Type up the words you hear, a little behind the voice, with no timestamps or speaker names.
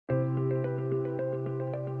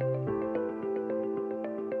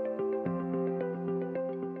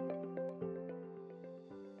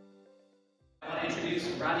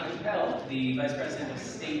the Vice President of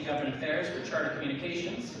State Government Affairs for Charter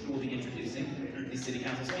Communications, who will be introducing the City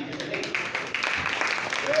Council Speaker today.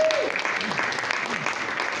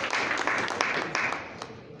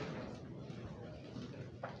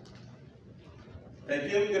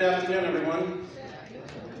 Thank you. Good afternoon, everyone.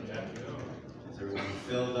 Good afternoon. Is everyone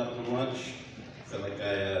filled up from lunch? I feel like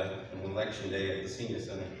an election day at the senior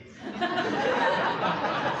center.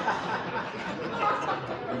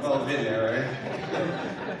 We've all been there, right?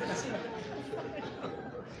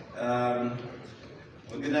 Well,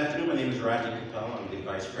 good afternoon. My name is Rodney Capel. I'm the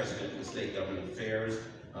Vice President for State Government Affairs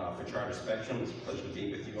for Charter Spectrum. It's a pleasure to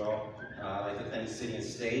be with you all. I'd like to thank City and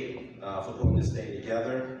State for putting this day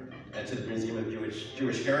together, and to the Museum of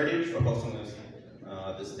Jewish Heritage for hosting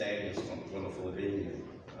this day and this wonderful venue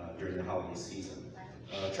during the holiday season.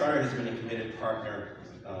 Charter has been a committed partner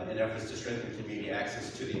in efforts to strengthen community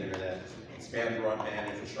access to the internet, expand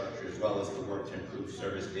broadband infrastructure, as well as the work to improve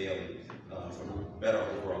service daily for better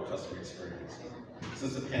overall customer experience.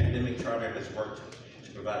 Since the pandemic, Charter has worked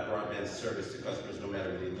to provide broadband service to customers no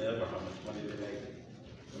matter where they live or how much money they make.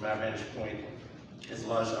 From our vantage point, as the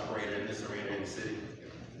largest operator in this arena in the city,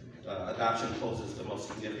 adoption poses the most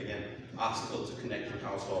significant obstacle to connecting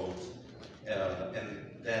households, and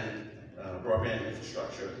then broadband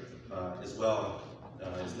infrastructure as well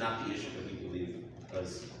is not the issue that we believe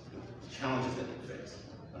as challenges that we face.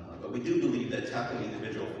 But we do believe that tackling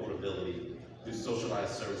individual affordability through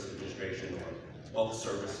socialized service administration or bulk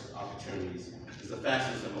service opportunities is the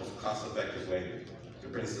fastest and most cost-effective way to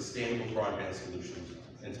bring sustainable broadband solutions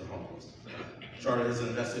into homes. Charter has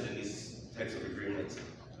invested in these types of agreements.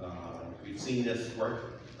 We've seen this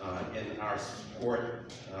work in our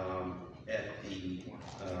support at the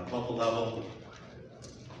local level,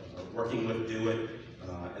 working with Do It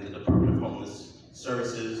and the Department of Homeless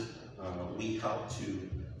Services. We helped to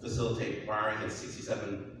facilitate wiring in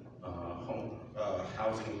 67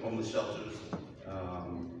 housing homeless shelters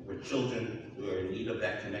with children who are in need of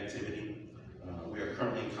that connectivity. We are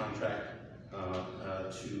currently in contract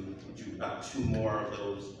to do about 2 more of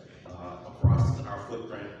those across our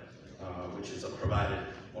footprint, which has provided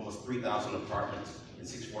almost 3,000 apartments in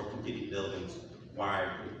 64 completed buildings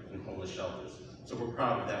wired in homeless shelters. So we're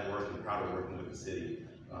proud of that work and proud of working with the city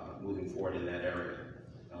moving forward in that area.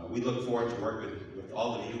 We look forward to work with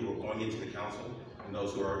all of you who are going into the council and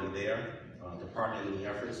those who are already there to partner in the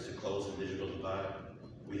efforts to close the digital divide.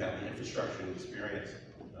 We have the infrastructure and experience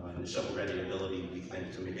and the shovel-ready ability, we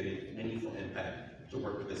think, to make a meaningful impact to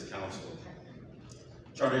work with this council.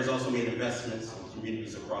 Charter has also made investments in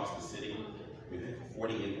communities across the city. We have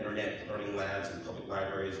 40 internet learning labs and public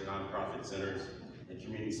libraries, nonprofit centers, and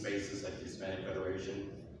community spaces like the Hispanic Federation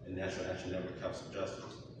and National Action Network House of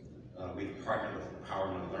Justice. We've partnered with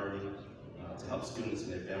Empowerment Learning to help students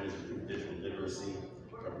and their families improve digital literacy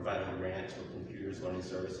by providing grants for computers, learning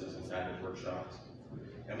services, and guided workshops.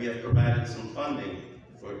 And we have provided some funding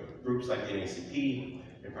for groups like the NACP,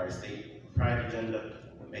 Empire State Pride Agenda,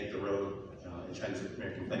 Make the Road, and Chinese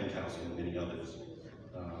American Planning Council, and many others.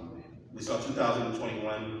 We saw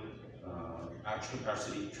 2021, our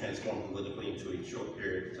city transformed politically into a short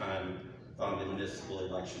period of time following the municipal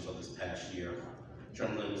elections of this past year.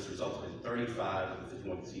 Term limits resulted in 35 of the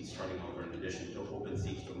 51 seats turning over, in addition to open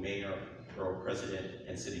seats for mayor, borough president,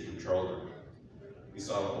 and city controller. We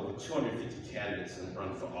saw over 250 candidates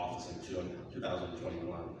run for office in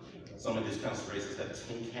 2021. Some of these council races had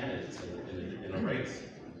 10 candidates in a race.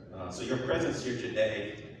 So your presence here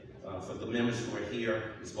today, for the members who are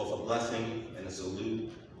here, is both a blessing and a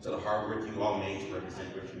salute to the hard work you all made to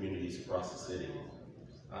represent your communities across the city.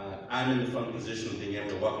 I'm in the fun position of being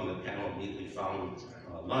able to welcome the panel immediately following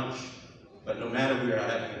lunch, but no matter, we are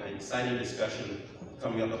having an exciting discussion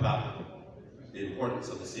coming up about the importance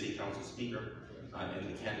of the City Council Speaker and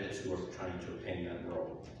the candidates who are trying to obtain that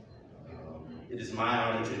role. It is my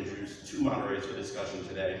honor to introduce 2 moderators for discussion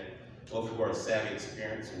today, both who are savvy,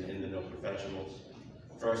 experienced, and in-the-know professionals.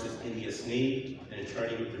 First is Esteemed, an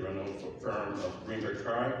attorney with the renowned firm of Greenberg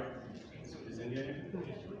Tribe. Is India here?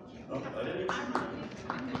 Oh, I didn't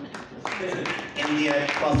India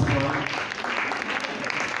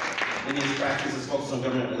 +1. India's practice is focused on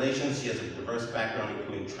government relations. She has a diverse background,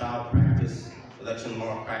 including trial practice, election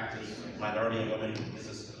law practice, minority and women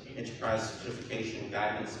business enterprise certification,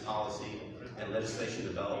 guidance, policy, and legislation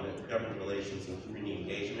development, government relations, and community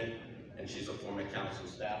engagement. And she's a former council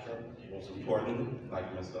staffer, most important, like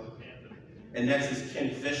myself. And next is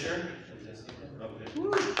Ken Fisher.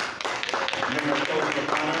 Member of Code of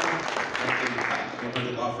Honor, one of the top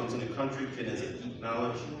 100 law firms in the country. Ken has a deep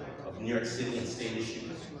knowledge of New York City and state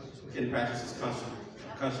issues. Ken practices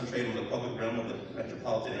concentrated on the public realm of the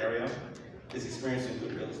metropolitan area. His experience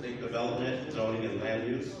includes real estate development, zoning and land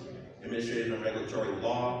use, administrative and regulatory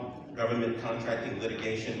law, government contracting,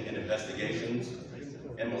 litigation, and investigations,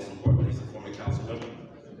 and most importantly, he's a former council member.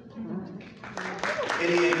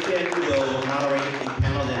 Eddie and Ken will moderate a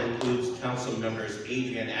panel that includes council members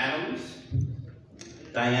Adrian Adams,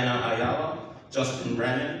 Diana Ayala, Justin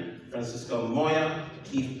Brennan, Francisco Moya,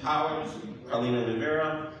 Keith Powers, Carlina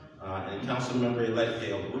Rivera, and council member-elect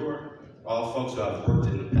Gale Brewer, all folks who I've worked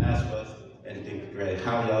in the past with and think very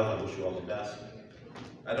highly of. I wish you all the best.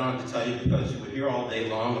 I don't have to tell you because you would hear all day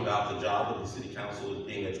long about the job of the city council as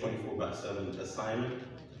being a 24/7 assignment,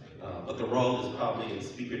 but the role is probably in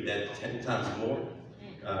speaker debt 10 times more.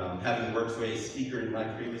 Having worked for a speaker in my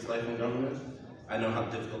previous life in government, I know how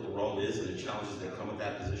difficult the role is and the challenges that come with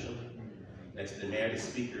that position. Next to the mayor, the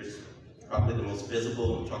speaker is probably the most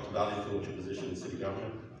visible and talked about influential position in city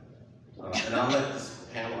government. And I'll let this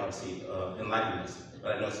panel obviously enlighten us,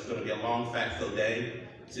 but I know it's going to be a long fact-filled day.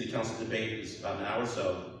 City council debate is about an hour,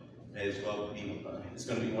 so may as well be, it's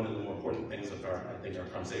going to be one of the more important things of our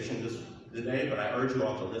conversation today, but I urge you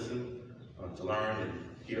all to listen, to learn and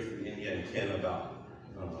hear from India and Ken about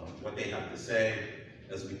what they have to say.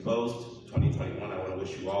 As we close 2021, I want to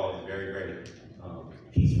wish you all a very, very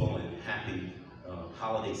peaceful and happy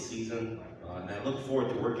holiday season. And I look forward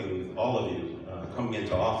to working with all of you coming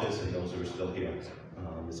into office and those who are still here.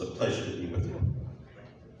 It's a pleasure to be with you.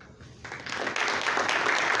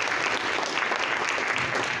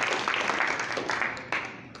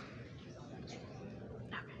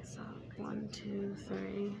 Okay, so 1, 2,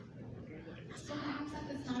 3. So perhaps at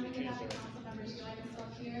this time we could have the council members join us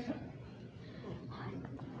up here.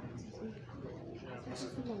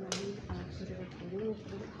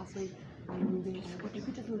 You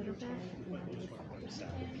could just a little bit.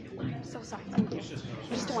 I'm so sorry. Thank you. You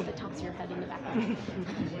just don't want the tops of your head in the background.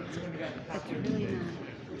 Like you're really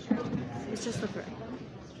not. It's just the three.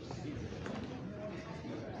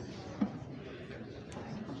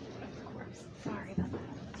 Sorry about that.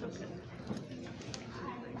 It's okay.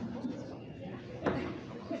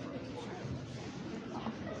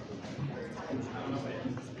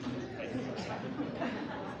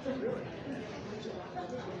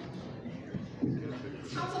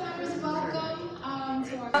 Council members, welcome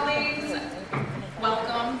to our colleagues.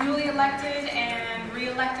 Welcome, newly elected and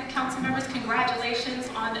re-elected council members. Congratulations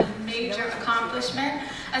on a major accomplishment.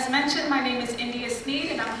 As mentioned, my name is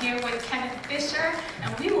Esteemed, and I'm here with Kenneth Fisher,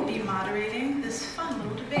 and we will be moderating this fun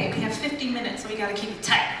little debate. We have 50 minutes, so we got to keep it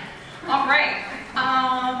tight. All right.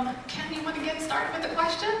 Ken, you want to get started with the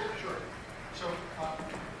question? Sure. So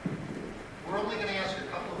we're only going to ask a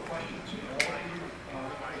couple of questions.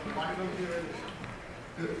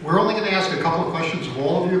 We're only going to ask a couple of questions of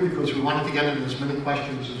all of you because we wanted to get into as many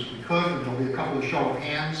questions as we could, and there'll be a couple of show of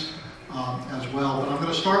hands as well. But I'm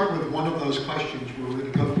going to start with one of those questions where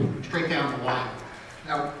we're going to go straight down the line.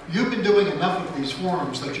 Now, you've been doing enough of these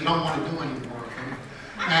forums that you don't want to do anymore.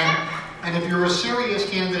 Okay? And if you're a serious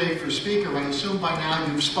candidate for speaker, I assume by now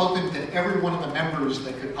you've spoken to every one of the members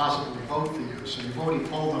that could possibly vote for you. So you've already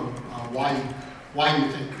told them why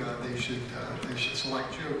you think they should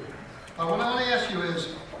select you. But what I want to ask you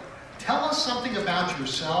is, tell us something about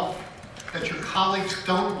yourself that your colleagues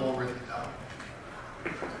don't already know.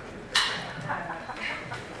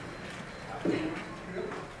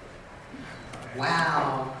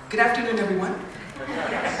 Wow. Good afternoon, everyone.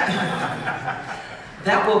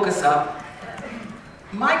 That woke us up.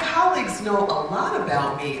 My colleagues know a lot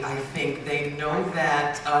about me, I think. They know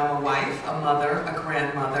that I'm a wife, a mother, a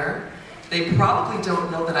grandmother. They probably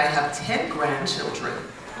don't know that I have 10 grandchildren.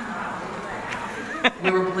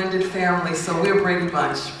 We're a blended family, so we're a Brady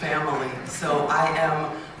Bunch family. So I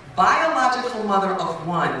am biological mother of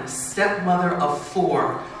 1, stepmother of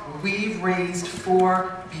 4. We've raised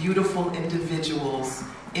 4 beautiful individuals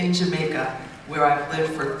in Jamaica, where I've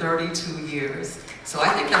lived for 32 years. So I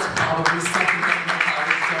think that's probably something that my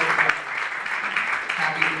colleagues don't know.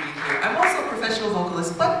 Happy to be here. I'm also a professional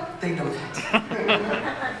vocalist, but they know that.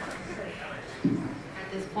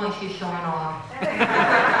 At this point, she's showing off.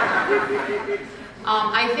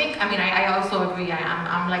 I also agree.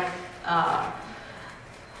 I'm like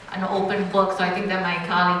an open book, so I think that my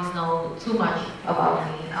colleagues know too much about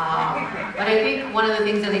me. But I think one of the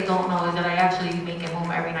things that they don't know is that I actually make it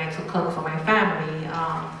home every night to cook for my family.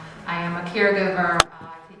 I am a caregiver.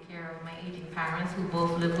 I take care of my aging parents who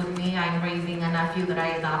both live with me. I'm raising a nephew that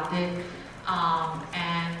I adopted.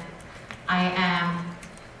 And I am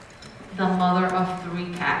the mother of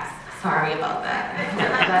 3 cats. Sorry about that. If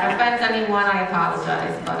that offends anyone, I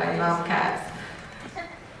apologize, but I love cats.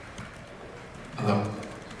 Hello.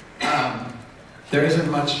 There isn't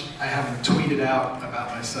much I haven't tweeted out about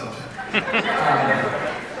myself. I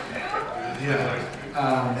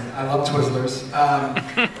love Twizzlers.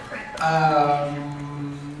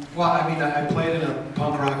 Well, I mean, I played in a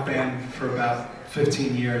punk rock band for about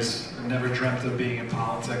 15 years. I never dreamt of being in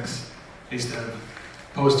politics. I used to have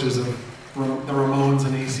posters of the Ramones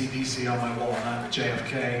and AC/DC on my wall, not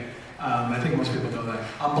JFK. I think most people know that.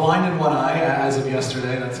 I'm blind in one eye as of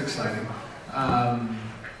yesterday. That's exciting. What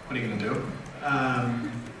are you gonna do? I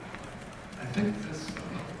think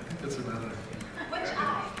that's about it. Which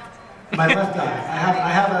eye? My left eye. I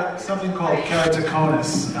have something called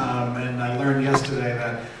keratoconus, and I learned yesterday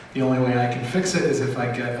that the only way I can fix it is if I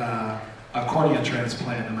get a cornea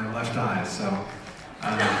transplant in my left eye. So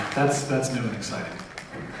that's new and exciting.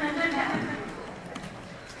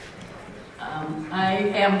 I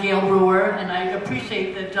am Gale Brewer, and I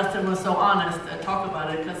appreciate that Justin was so honest to talk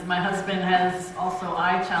about it, because my husband has also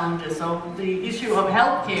eye challenges. So the issue of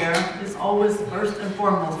healthcare is always first and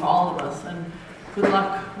foremost for all of us. And good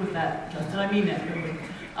luck with that, Justin. I mean that.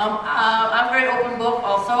 I'm a very open book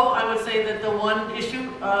also. I would say that the one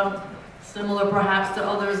issue, similar perhaps to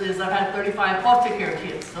others, is I've had 35 foster care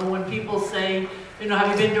kids. So when people say, you know, have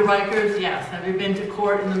you been to Rikers? Yes. Have you been to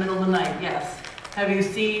court in the middle of the night? Yes. Have you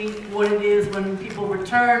seen what it is when people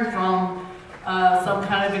return from some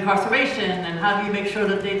kind of incarceration, and how do you make sure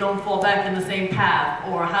that they don't fall back in the same path?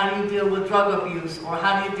 Or how do you deal with drug abuse? Or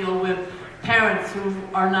how do you deal with parents who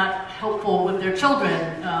are not helpful with their children?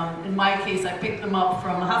 In my case, I picked them up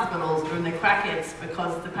from the hospitals during the crack hits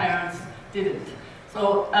because the parents didn't.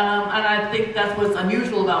 So, and I think that's what's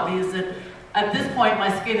unusual about me, is that at this point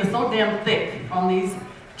my skin is so damn thick from these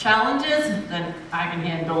challenges that I can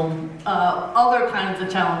handle other kinds of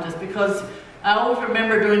challenges, because I always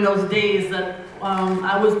remember during those days that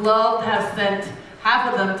I would love to have sent half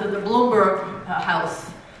of them to the Bloomberg house,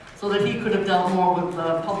 so that he could have dealt more with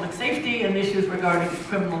public safety and issues regarding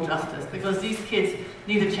criminal justice, because these kids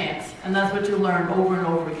need a chance, and that's what you learn over and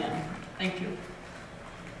over again. Thank you.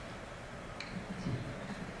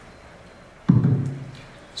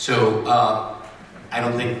 So, I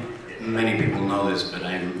don't think many people know this, but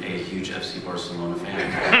I'm a huge FC Barcelona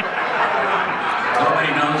fan.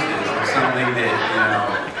 Nobody knows this. It's something that,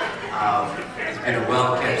 has been a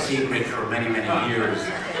well-kept secret for many, many years.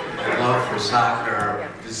 The love for soccer,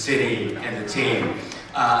 the city, and the team.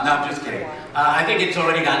 No, I'm just kidding. I think it's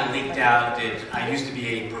already gotten leaked out that I used to be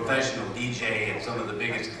a professional DJ at some of the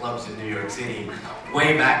biggest clubs in New York City,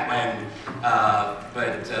 way back when.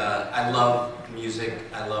 But I love music,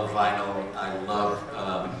 I love vinyl, I love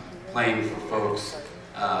playing for folks.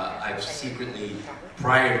 I've secretly,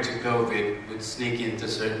 prior to COVID, would sneak into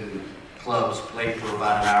certain clubs, play for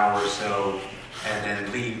about an hour or so, and then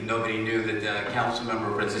leave. Nobody knew that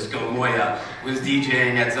Councilmember Francisco Moya was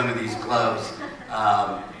DJing at some of these clubs,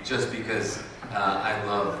 just because I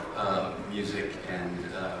love music, and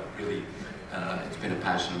really it's been a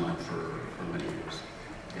passion of mine for many years.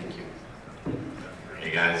 Thank you. Hey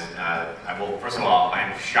guys, well, first of all,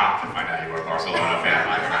 I'm shocked to find out you were a Barcelona fan,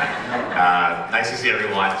 my friend. Nice to see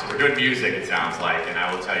everyone. So we're doing music, it sounds like, and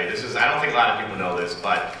I will tell you, I don't think a lot of people know this,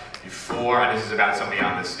 but before, and this is about somebody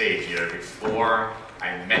on this stage here, before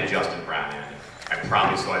I met Justin Brownman, I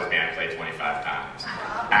probably saw his band play 25 times.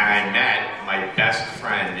 And I met my best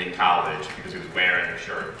friend in college because he was wearing a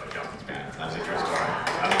shirt of Justin's band. That was a true story.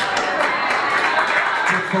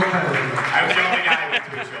 I was the only guy who went to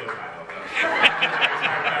his shows, by the way.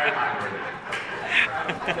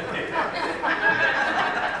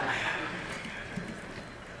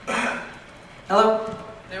 Hello?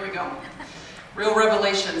 There we go. Real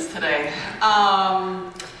revelations today.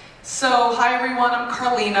 So, hi everyone, I'm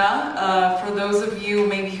Carlina. For those of you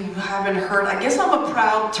maybe who haven't heard, I guess I'm a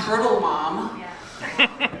proud turtle mom.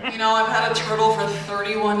 You know, I've had a turtle for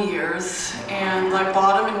 31 years, and I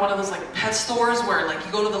bought him in one of those like pet stores where like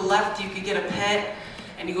you go to the left, you could get a pet,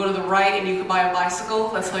 and you go to the right and you could buy a bicycle.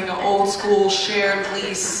 That's like an old school shared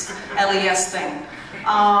lease LES thing.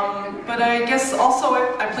 But I guess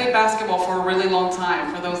also I played basketball for a really long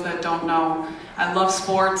time, for those that don't know. I love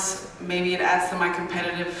sports. Maybe it adds to my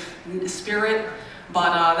competitive spirit,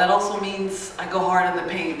 but that also means I go hard in the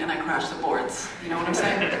paint and I crash the boards. You know what I'm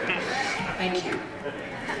saying? Thank you.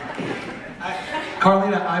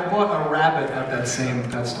 Carlina, I bought a rabbit at that same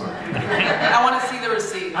pet store. I want to see the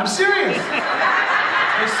receipt. I'm serious.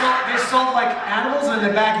 They sold like animals, and in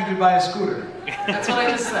the back you could buy a scooter. That's what I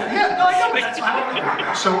just said. Yeah, no, I know, but that's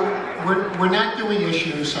how. So we're not doing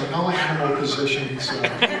issues, so no animal positions.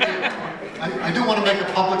 I do want to make a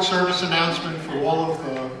public service announcement for all of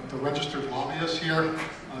the registered lobbyists here.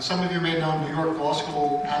 Some of you may know New York Law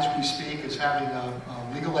School, as we speak, is having a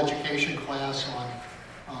legal education class on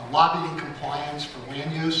lobbying compliance for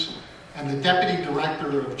land use. And the deputy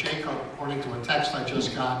director of Jacob, according to a text I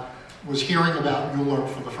just got, was hearing about ULURP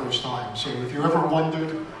for the first time. So if you ever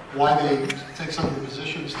wondered why they take some of the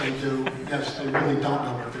positions they do, yes, they really don't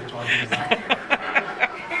know what they're talking about.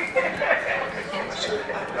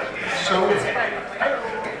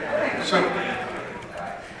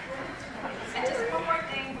 And just one more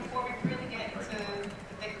thing before we really get into the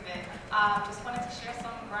thick of it. Just wanted to share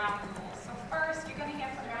some ground rules. So first, you're going to hear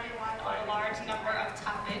from everyone on a large number of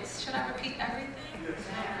topics. Should I repeat everything?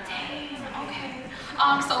 Dang, okay.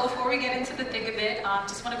 So before we get into the thick of it,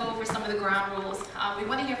 just want to go over some of the ground rules. We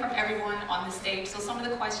want to hear from everyone on the stage. So some of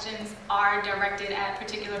the questions are directed at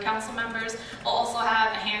particular council members. We'll also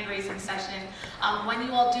have a hand raising session. When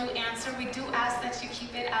you all do answer, we do ask that you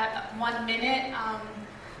keep it at 1 minute.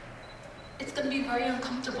 It's going to be very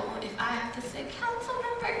uncomfortable if I have to say, council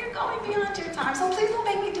member, you're going beyond your time, so please don't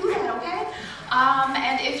make me do that, okay?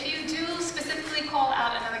 And if you do specifically call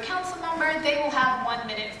out another council member, they will have 1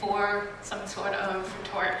 minute for some sort of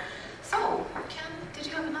retort. So, Ken, did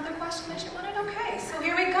you have another question that you wanted? Okay, so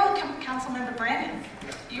here we go. Councilmember Brandon,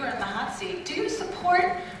 you're in the hot seat. Do you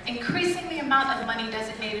support increasing the amount of money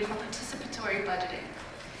designated for participatory budgeting?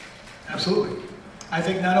 Absolutely. I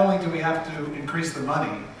think not only do we have to increase the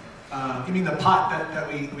money, you mean the pot that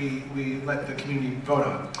we let the community vote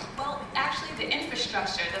on? Well, actually the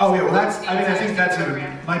infrastructure. Oh yeah, well I think that's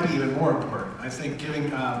might be even more important. I think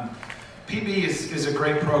giving, PB is a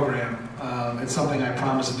great program. It's something I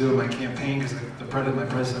promised to do in my campaign because my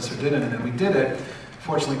predecessor did it, and then we did it.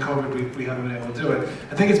 Fortunately, COVID, we haven't been able to do it.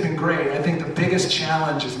 I think it's been great. I think the biggest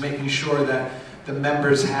challenge is making sure that the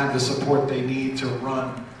members have the support they need to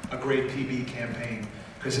run a great PB campaign.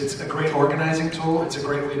 Because it's a great organizing tool, it's a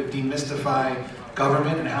great way to demystify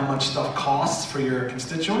government and how much stuff costs for your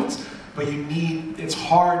constituents, but it's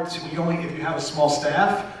hard to, if you have a small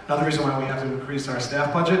staff, another reason why we have to increase our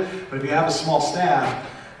staff budget, but if you have a small staff,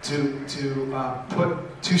 to put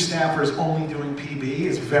 2 staffers only doing PB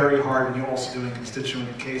is very hard when you're also doing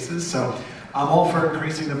constituent cases, so I'm all for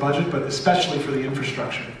increasing the budget, but especially for the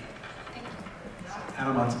infrastructure.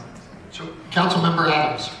 Adam Munson. So, Councilmember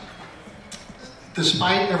Adams.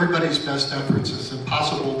 Despite everybody's best efforts, it's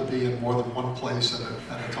impossible to be in more than one place at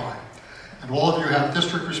a time. And all of you have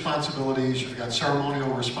district responsibilities, you've got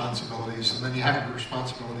ceremonial responsibilities, and then you have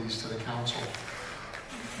responsibilities to the council.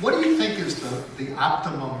 What do you think is the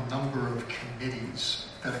optimum number of committees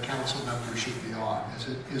that a council member should be on?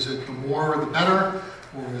 Is it the more the better,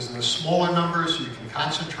 or is it a smaller number so you can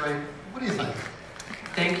concentrate? What do you think?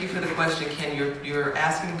 Thank you for the question, Ken. You're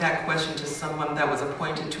asking that question to someone that was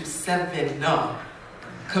appointed to 7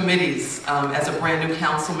 committees as a brand new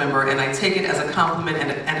council member, and I take it as a compliment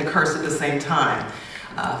and a curse at the same time.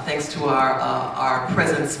 Thanks to our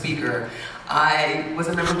present speaker. I was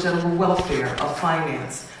a member of general welfare, of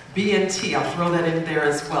finance, BNT, I'll throw that in there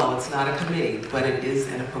as well. It's not a committee, but it is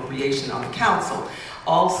an appropriation on the council.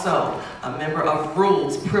 Also, a member of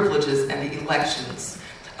rules, privileges, and the elections.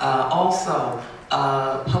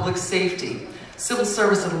 Public safety, civil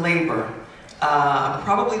service and labor. I'm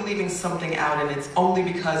probably leaving something out, and it's only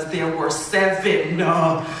because there were 7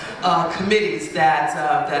 committees that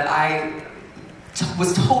I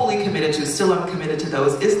was totally committed to. Still am committed to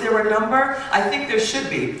those. Is there a number? I think there should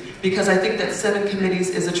be, because I think that 7 committees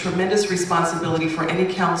is a tremendous responsibility for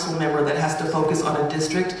any council member that has to focus on a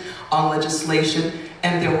district, on legislation,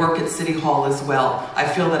 and their work at City Hall as well. I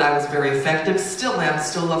feel that I was very effective, still am,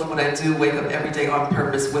 still love what I do, wake up every day on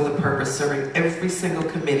purpose, with a purpose, serving every single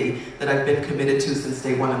committee that I've been committed to since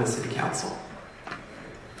day 1 in the City Council.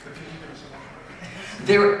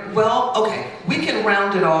 Okay, we can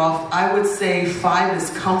round it off. I would say 5 is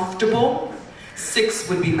comfortable, 6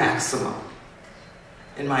 would be maximum,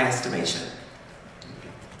 in my estimation.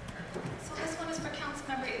 So this one is for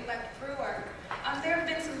Councilmember-elect Brewer. There have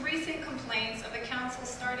been some recent complaints of the council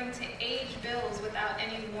starting to age bills without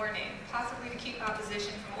any warning, possibly to keep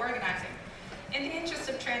opposition from organizing. In the interest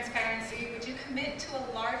of transparency, would you commit to a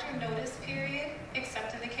larger notice period,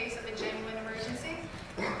 except in the case of a genuine emergency?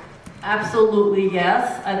 Absolutely,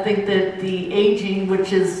 yes. I think that the aging,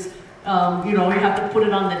 which is, you have to put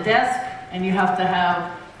it on the desk, and you have to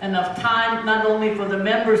have enough time, not only for the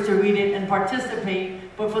members to read it and participate,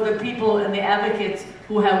 but for the people and the advocates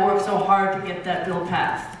who have worked so hard to get that bill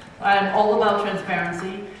passed. I'm all about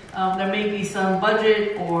transparency. There may be some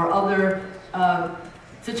budget or other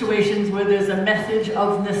situations where there's a message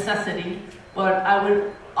of necessity, but I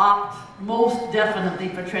would opt most definitely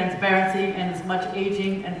for transparency and as much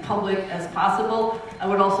aging and public as possible. I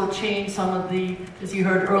would also change some of the, as you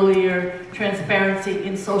heard earlier, transparency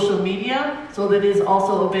in social media so that it is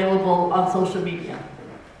also available on social media.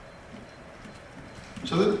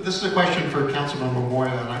 So this is a question for Councilmember Moya,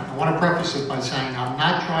 and I want to preface it by saying I'm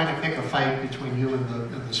not trying to pick a fight between you and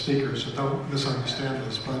the speaker, so don't misunderstand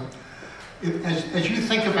this. But as you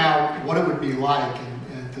think about what it would be like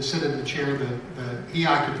and to sit in the chair that he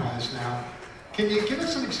occupies now, can you give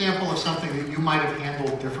us an example of something that you might have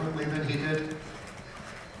handled differently than he did?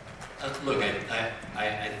 Look,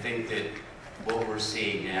 I think that what we're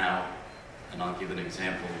seeing now, and I'll give an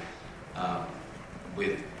example,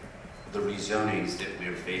 with the rezonings that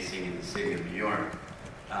we're facing in the city of New York,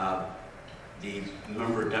 the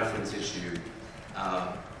member deference issue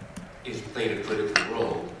is played a critical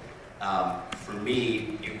role. For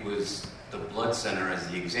me, it was the blood center as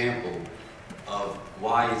the example of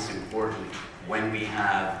why it's important when we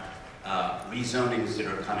have rezonings that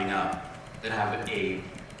are coming up that have a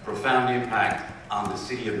profound impact on the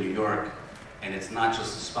city of New York, and it's not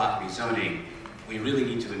just a spot rezoning. We really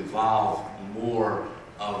need to involve more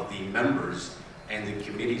of the members and the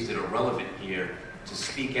committees that are relevant here to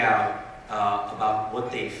speak out about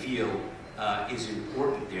what they feel is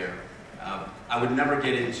important there. I would never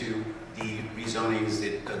get into the rezonings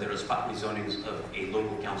that are spot rezonings of a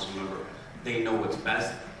local council member. They know what's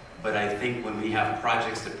best, but I think when we have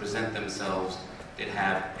projects that present themselves that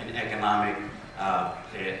have an economic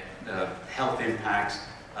health impacts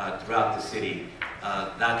throughout the city,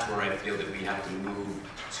 that's where I feel that we have to move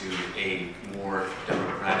to a more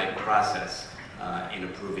democratic process in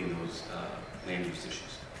approving those land use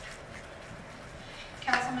issues.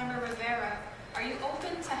 Councilmember Rivera, are you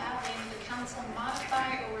open to having the council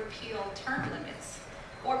modify or repeal term limits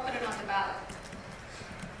or put it on the ballot?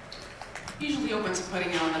 Usually open to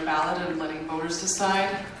putting it on the ballot and letting voters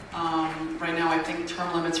decide. Right now I think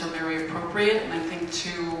term limits are very appropriate, and I think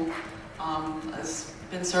too, has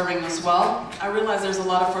been serving us well. I realize there's a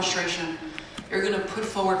lot of frustration. You're going to put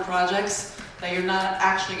forward projects that you're not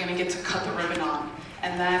actually going to get to cut the ribbon on,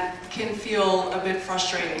 and that can feel a bit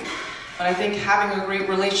frustrating. But I think having a great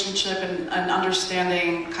relationship and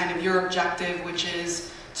understanding kind of your objective, which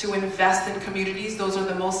is to invest in communities, those are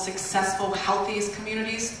the most successful, healthiest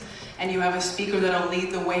communities, and you have a speaker that'll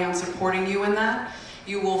lead the way on supporting you in that,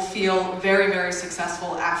 you will feel very, very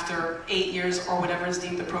successful after 8 years or whatever is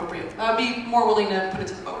deemed appropriate. I'll be more willing to put it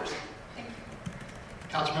to the voters. Thank you.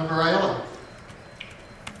 Councilmember Ayala,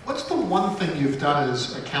 what's the one thing you've done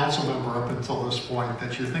as a council member up until this point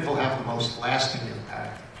that you think will have the most lasting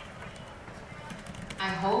impact? I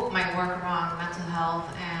hope my work around mental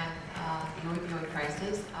health and the opioid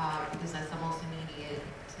crisis, because that's the most immediate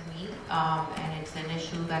to me, and it's an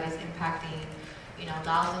issue that is impacting,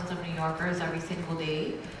 thousands of New Yorkers every single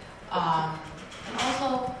day. And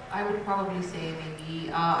also, I would probably say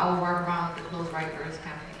maybe I will work around the Close Rikers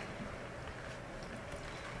campaign.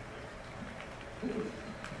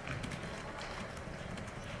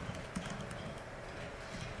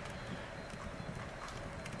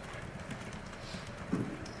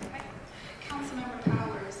 Councilmember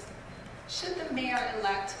Powers, should the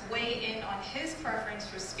mayor-elect weigh in on his preference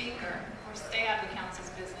for speaker or stay out of the council's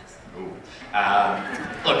business? Ooh.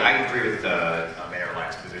 Look, I agree with the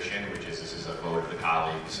mayor-elect's position, which is this is a vote of the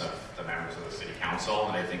colleagues of the members of the city council,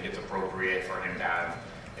 and I think it's appropriate for him to have,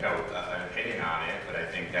 an opinion on it. But I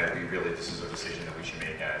think that this is a decision that we should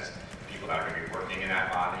make as people that are going to be working in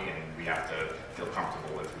that body, and we have to feel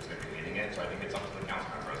comfortable with who's going to be leading it. So I think it's up to the council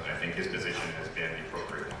members, and I think his position has been the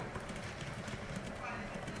appropriate one.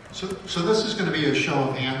 So this is going to be a show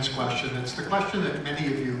of hands question. It's the question that many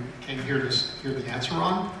of you came here to hear the answer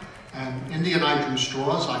on. And Indy and I drew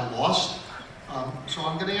straws. I lost. So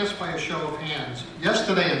I'm going to ask by a show of hands.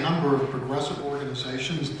 Yesterday, a number of progressive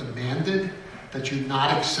organizations demanded that you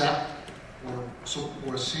not accept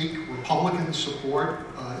or seek Republican support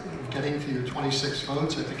in getting to your 26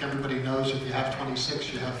 votes. I think everybody knows if you have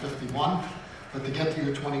 26, you have 51. But to get to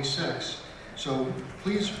your 26. So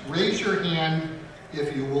please raise your hand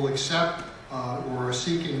if you will accept or are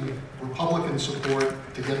seeking Republican support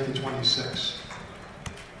to get to 26.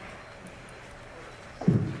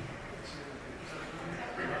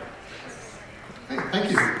 Okay,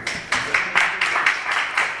 thank you.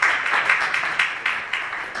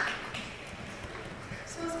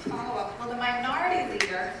 So as a follow-up, will the minority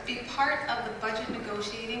leader be part of the budget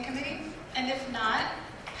negotiating committee? And if not,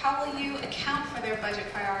 how will you account for their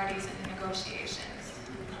budget priorities in the negotiations?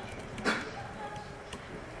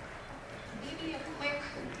 Maybe a quick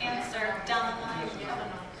answer down the line. I don't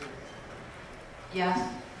know.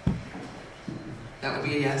 Yes. That would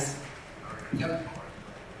be a yes. Yep.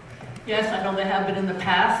 Yes, I know they have been in the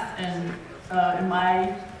past, and in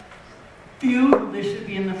my view, they should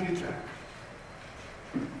be in the future.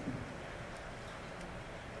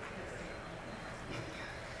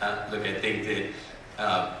 Look, I think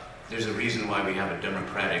there's a reason why we have a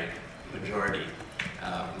Democratic majority.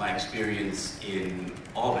 My experience in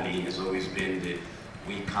Albany has always been that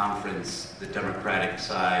we conference the Democratic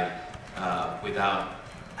side without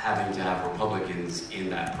having to have Republicans in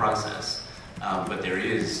that process. But there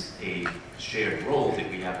is a shared role that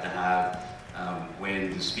we have to have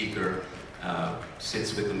when the speaker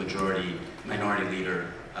sits with the minority leader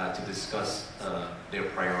to discuss their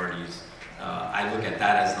priorities. I look at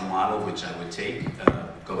that as the model which I would take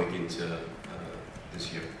going into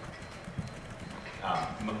this year.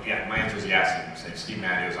 Yeah, my answer is yes. And Steve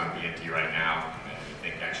Mattio's on BNT right now. And I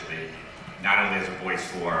think actually, not only as a voice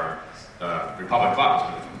for the Republican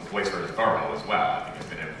caucus, but a voice for his borough as well. I think it's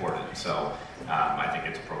been important. So I think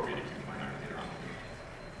it's appropriate to keep the minority leader on.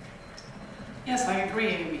 Yes, I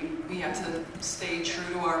agree. I mean, we have to stay true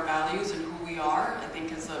to our values and who we are. I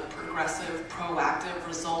think as a progressive, proactive,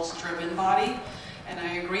 results-driven body. And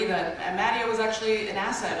I agree that Mattio was actually an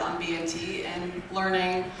asset on BNT and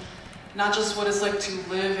learning not just what it's like to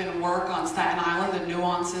live and work on Staten Island, the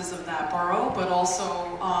nuances of that borough, but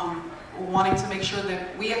also wanting to make sure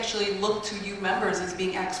that we actually look to you members as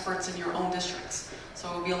being experts in your own districts.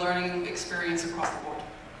 So it will be a learning experience across the board.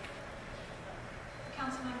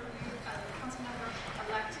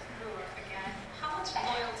 Councilmember-elect Brewer again. How much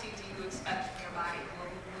loyalty do you expect from your body?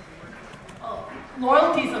 Oh,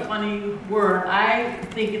 loyalty is a funny word. I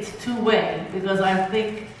think it's two-way because I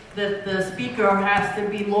think that the speaker has to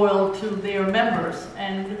be loyal to their members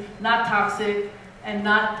and not toxic and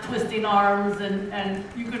not twisting arms, and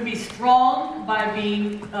you can be strong by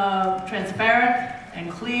being transparent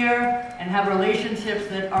and clear and have relationships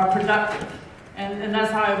that are productive. And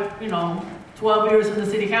that's how I, 12 years in the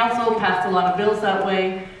city council, passed a lot of bills that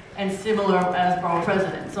way, and similar as borough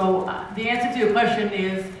president. So the answer to your question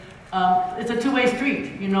is, it's a two-way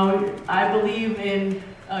street. I believe in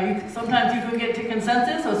sometimes you can get to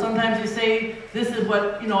consensus, or sometimes you say, this is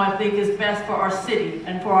what I think is best for our city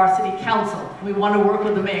and for our city council. We want to work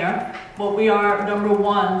with the mayor, but we are, number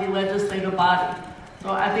one, the legislative body.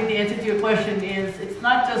 So I think the answer to your question is, it's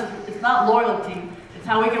not loyalty, it's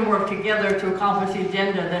how we can work together to accomplish the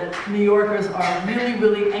agenda that New Yorkers are really,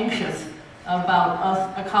 really anxious about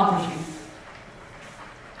us accomplishing.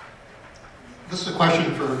 This is a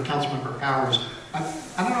question for Councilmember Powers. I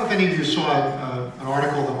don't know if any of you saw an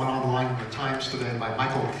article that went online in the Times today by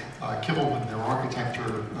Michael Kimmelman, their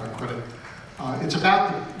architecture critic. It's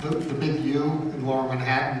about the big U in Lower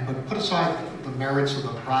Manhattan, but put aside the merits of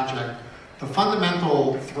the project, the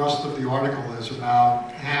fundamental thrust of the article is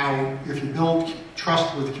about how if you build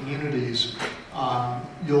trust with communities,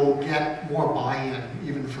 you'll get more buy-in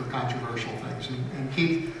even for controversial things. And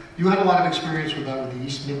Keith, you had a lot of experience with that with the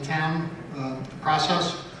East Midtown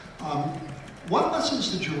process. What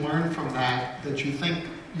lessons did you learn from that you think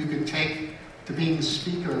you could take to being the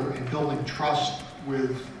speaker and building trust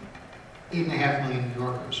with 8.5 million New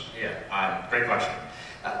Yorkers? Yeah, great question.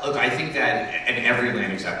 Look, I think that in every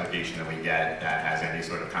land use application that we get that has any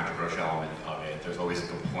sort of controversial element of it, there's always a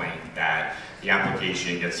complaint that the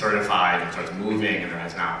application gets certified and starts moving and there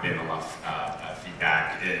has not been enough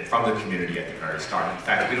feedback from the community at the very start. In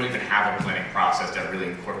fact, we don't even have a planning process that really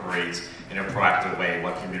incorporates in a proactive way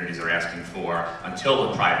what communities are asking for until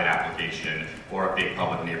the private application or a big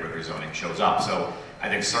public neighborhood rezoning shows up. So I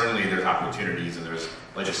think certainly there's opportunities and there's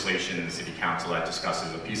legislation in the city council that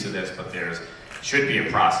discusses a piece of this, but there should be a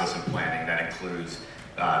process in planning that includes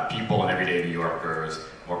people and everyday New Yorkers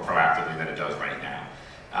more proactively than it does right now.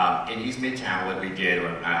 In East Midtown, what we did,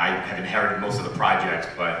 I have inherited most of the projects,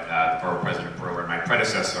 but Borough President Brewer, my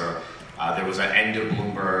predecessor, there was an end of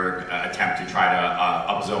Bloomberg attempt to try to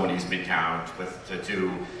upzone East Midtown to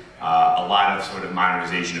do a lot of sort of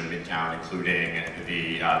modernization of Midtown, including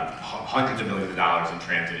the hundreds of millions of dollars in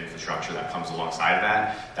transit infrastructure that comes alongside of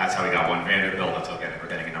that. That's how we got One Vanderbilt. That's how we're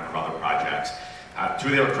getting a number of other projects. To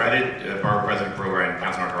their credit, Borough President Brewer and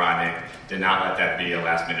Councilor Karadnick did not let that be a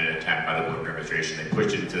last-minute attempt by the Bloomberg administration. They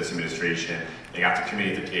pushed it into this administration. They got the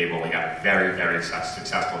committee at the table. We got very, very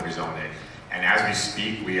successful rezoning. And as we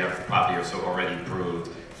speak, we have probably also already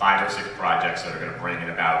approved 5 or 6 projects that are going to bring in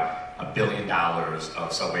about $1 billion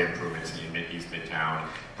of subway improvements in East Midtown,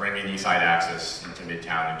 bringing East Side access into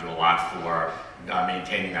Midtown, and do a lot for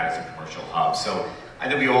maintaining that as a commercial hub. So I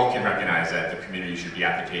think we all can recognize that the community should be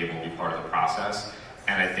at the table, be part of the process.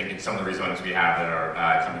 And I think in some of the rezonings we have that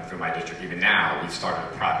are coming through my district even now, we've started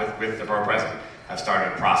with the borough president, have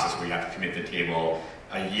started a process where you have to commit to the table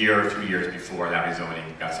a year or 2 years before that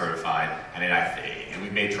rezoning got certified. And we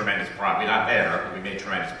made tremendous progress. We're not there, but we made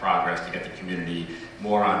tremendous progress to get the community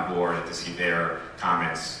more on board and to see their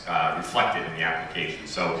comments reflected in the application.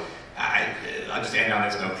 So I'll just end on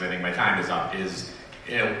this note because I think my time is up,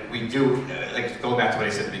 you know, we do, like going back to what I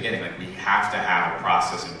said at the beginning, like we have to have a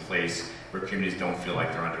process in place where communities don't feel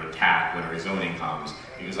like they're under attack when a rezoning comes.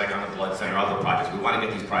 Because like on the Blood Center, other projects, we want to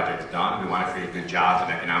get these projects done. We want to create good jobs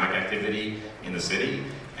and economic activity in the city,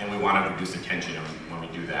 and we want to reduce the tension when we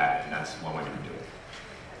do that, and that's one way to do it.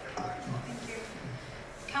 Thank you.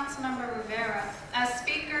 Councilmember Rivera, as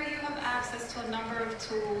Speaker, you have access to a number of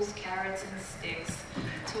tools, carrots and sticks,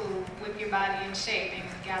 to whip your body in shape and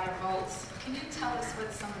gather votes. Can you tell us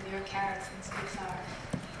what some of your carrots and sticks are?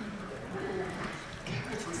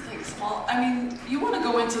 Carrots and sticks. Well, I mean, you want to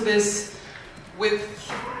go into this with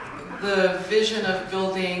the vision of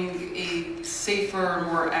building a safer,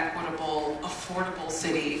 more equitable, affordable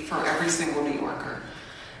city for every single New Yorker.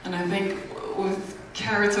 And I think with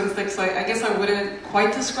carrots and sticks, I guess I wouldn't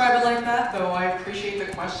quite describe it like that, though I appreciate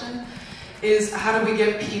the question, is how do we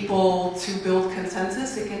get people to build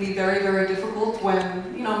consensus? It can be very, very difficult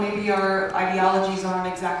when, you know, maybe our ideologies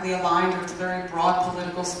aren't exactly aligned or it's a very broad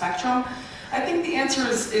political spectrum. I think the answer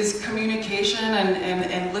is communication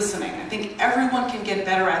and listening. I think everyone can get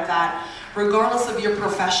better at that, regardless of your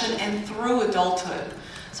profession and through adulthood.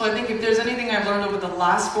 So I think if there's anything I've learned over the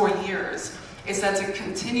last 4 years, it's that to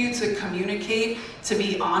continue to communicate, to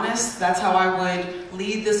be honest. That's how I would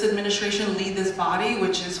lead this administration, lead this body,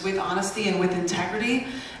 which is with honesty and with integrity,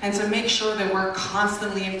 and to make sure that we're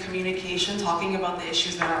constantly in communication, talking about the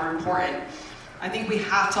issues that are important. I think we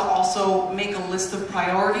have to also make a list of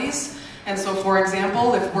priorities. And so, for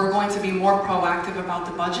example, if we're going to be more proactive about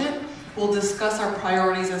the budget, we'll discuss our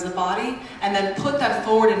priorities as a body and then put that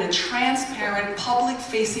forward in a transparent,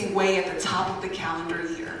 public-facing way at the top of the calendar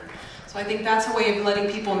year. So I think that's a way of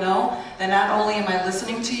letting people know that not only am I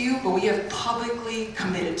listening to you, but we have publicly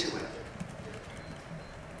committed to it.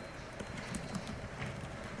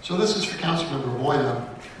 So this is for Councilmember Boyda.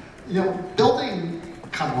 You know, building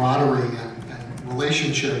camaraderie and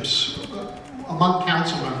relationships among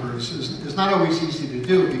council members is not always easy to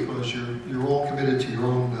do because you're all committed to your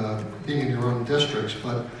own being in your own districts,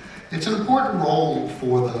 but it's an important role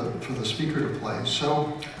for the speaker to play.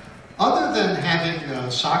 So, other than having a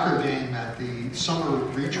soccer game at the summer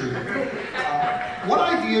retreat, what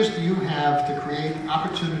ideas do you have to create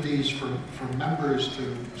opportunities for members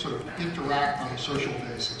to sort of interact on a social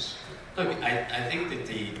basis? Look, I think that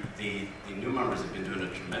the new members have been doing a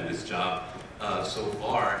tremendous job so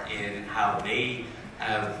far in how they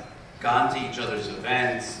have gone to each other's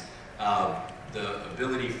events. The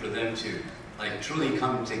ability for them to truly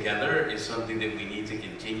come together is something that we need to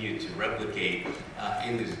continue to replicate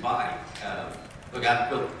in this body. Look, I've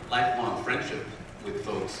built lifelong friendship with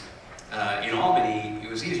folks. In Albany, it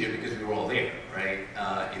was easier because we were all there, right?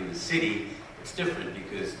 In the city, it's different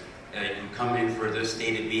because you come in for the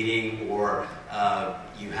stated meeting or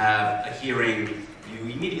you have a hearing, you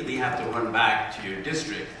immediately have to run back to your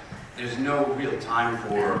district. There's no real time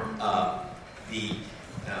for the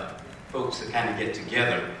folks to kind of get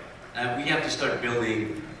together. We have to start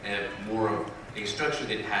building more of a structure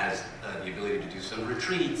that has the ability to do some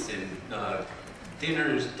retreats and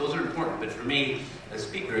dinners. Those are important, but for me, as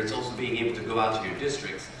speaker, it's also being able to go out to your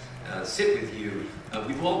districts, sit with you.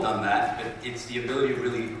 We've all done that, but it's the ability of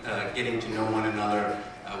really getting to know one another.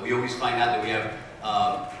 We always find out that we have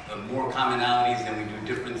more commonalities than we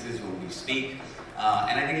do differences when we speak.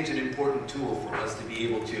 And I think it's an important tool for us to be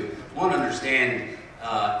able to, one, understand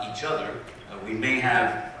each other. We may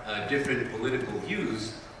have different political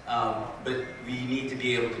views, but we need to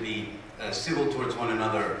be able to be civil towards one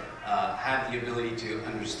another, have the ability to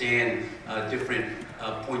understand different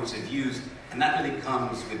points of views, and that really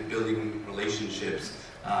comes with building relationships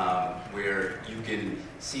where you can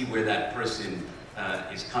see where that person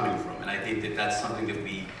is coming from. And I think that that's something that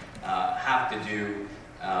we have to do.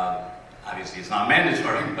 Obviously, it's not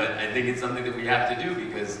mandatory, but I think it's something that we have to do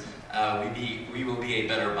because we will be a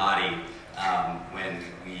better body when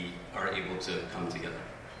we are able to come together.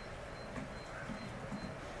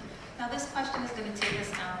 Now this question is going to take us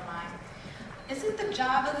down the line. Is it the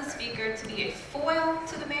job of the speaker to be a foil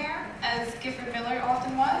to the mayor, as Gifford Miller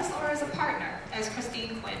often was, or as a partner, as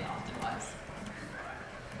Christine Quinn often was?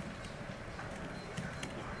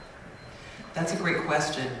 That's a great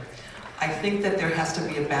question. I think that there has to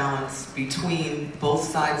be a balance between both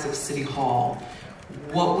sides of City Hall.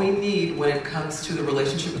 What we need when it comes to the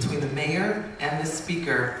relationship between the mayor and the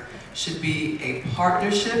speaker should be a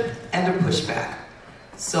partnership and a pushback.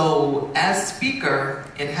 So as speaker,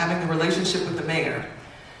 in having the relationship with the mayor,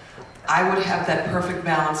 I would have that perfect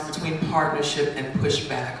balance between partnership and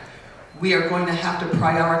pushback. We are going to have to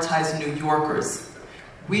prioritize New Yorkers.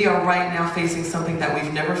 We are right now facing something that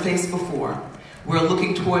we've never faced before. We're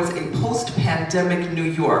looking towards a post-pandemic New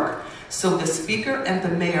York. So the speaker and the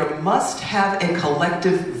mayor must have a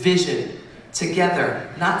collective vision together,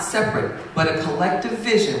 not separate, but a collective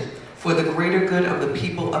vision for the greater good of the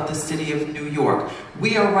people of the city of New York.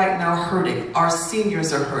 We are right now hurting. Our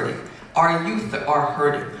seniors are hurting. Our youth are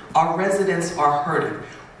hurting. Our residents are hurting.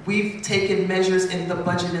 We've taken measures in the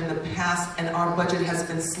budget in the past, and our budget has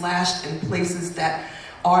been slashed in places that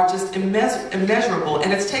are just immeasurable,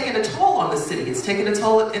 and it's taken a toll on the city. It's taken a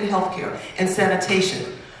toll in healthcare and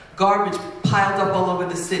sanitation. Garbage piled up all over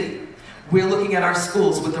the city. We're looking at our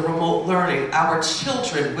schools with the remote learning, our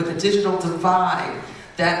children with a digital divide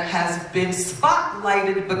that has been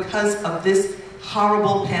spotlighted because of this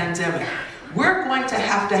horrible pandemic. We're going to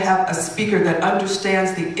have a speaker that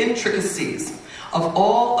understands the intricacies of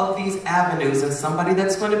all of these avenues, and somebody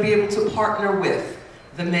that's going to be able to partner with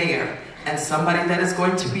the mayor, and somebody that is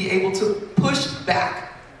going to be able to push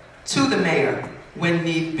back to the mayor when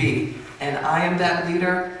need be. And I am that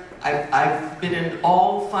leader. I've been in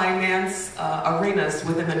all finance arenas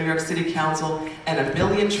within the New York City Council and a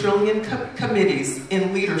million trillion committees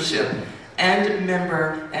in leadership, and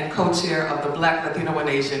member and co-chair of the Black, Latino, and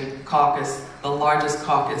Asian Caucus, the largest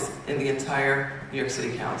caucus in the entire New York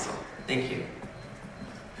City Council. Thank you.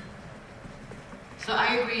 So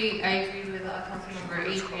I agree with Councilmember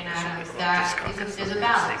Adrian Adams that there's a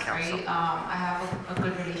balance, right? I have a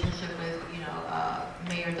good relationship with,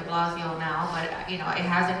 Mayor de Blasio now, but, it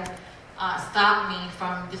hasn't stopped me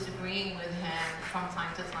from disagreeing with him from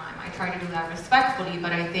time to time. I try to do that respectfully,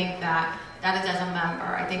 but I think that is as a member.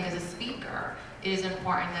 I think as a speaker, it is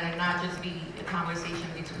important that it not just be a conversation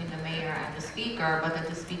between the mayor and the speaker, but that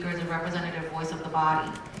the speaker is a representative voice of the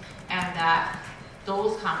body, and that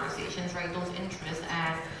those conversations, right, those interests,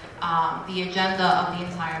 and the agenda of the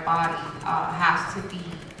entire body has to be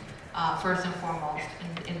first and foremost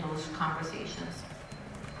in those conversations.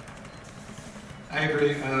 I agree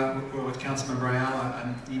with Councilmember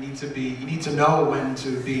Ayala. You need to know when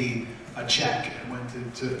to be a check and when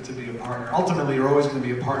to be a partner. Ultimately, you're always going to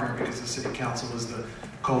be a partner because the City Council is the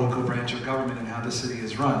co-local branch of government and how the city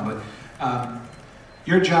is run. But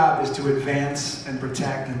your job is to advance and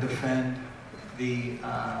protect and defend the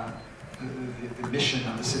mission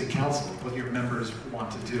of the City Council, what your members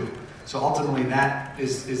want to do. So ultimately, that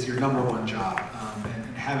is your number one job.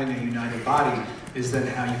 And having a united body is then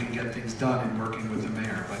how you can get things done in working with the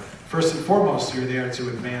mayor. But first and foremost, you're there to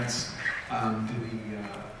advance the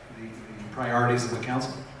priorities of the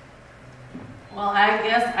council. Well, I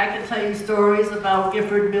guess I can tell you stories about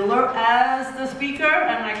Gifford Miller as the speaker,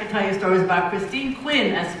 and I can tell you stories about Christine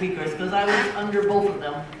Quinn as speakers, because I was under both of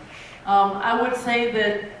them. I would say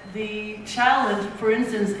that the challenge, for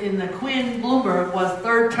instance, in the Quinn-Bloomberg was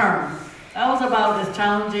third term. That was about as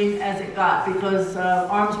challenging as it got, because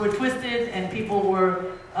arms were twisted and people were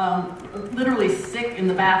literally sick in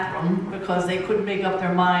the bathroom because they couldn't make up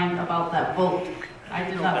their mind about that vote. I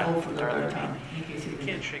did not vote for the third term, in case you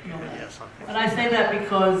didn't know that. But I say that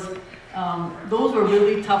because those were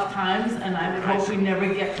really tough times, and I would hope we never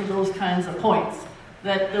get to those kinds of points.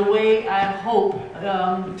 That the way I hope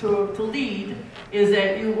to lead is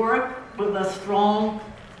that you work with a strong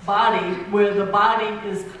body where the body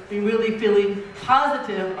is really feeling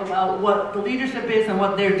positive about what the leadership is and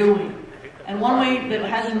what they're doing. And one way that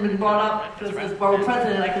hasn't been brought up, because as borough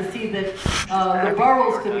president, I can see that the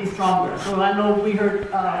boroughs could be stronger. So I know we heard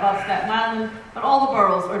about Staten Island, but all the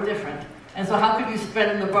boroughs are different. And so how could you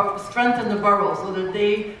strengthen the boroughs so that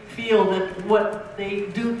they feel that what they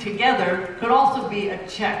do together could also be a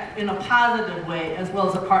check in a positive way, as well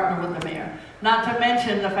as a partner with the mayor? Not to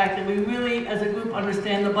mention the fact that we really, as a group,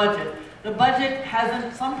 understand the budget. The budget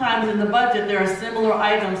hasn't, sometimes in the budget, there are similar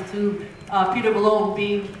items to Peter Ballone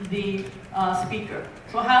being the speaker.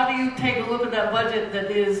 So how do you take a look at that budget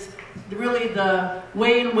that is really the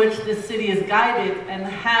way in which this city is guided and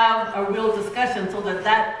have a real discussion so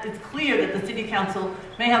that it's clear that the City Council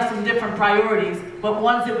may have some different priorities, but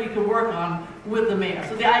ones that we could work on with the mayor.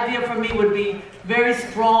 So the idea for me would be very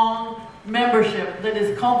strong membership that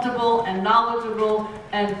is comfortable and knowledgeable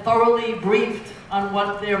and thoroughly briefed on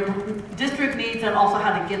what their district needs and also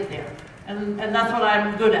how to get there. And that's what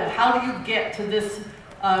I'm good at. How do you get to this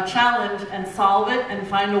challenge and solve it and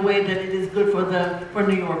find a way that it is good for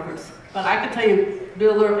New Yorkers? But I could tell you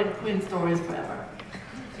Miller and Quinn stories forever.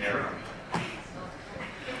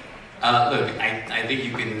 Look, I think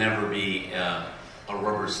you can never be a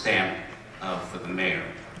rubber stamp for the mayor.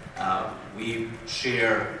 We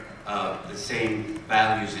share the same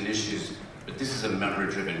values and issues, but this is a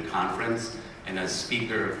member-driven conference, and as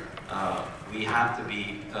speaker, we have to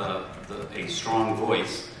be a strong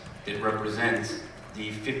voice that represents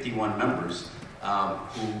the 51 members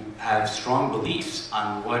who have strong beliefs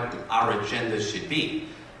on what our agenda should be.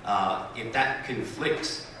 If that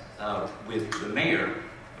conflicts with the mayor,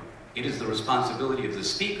 it is the responsibility of the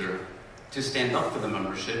speaker to stand up for the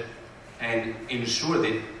membership and ensure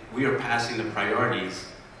that we are passing the priorities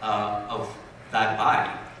of that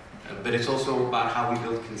body. But it's also about how we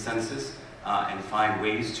build consensus and find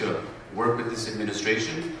ways to work with this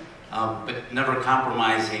administration, but never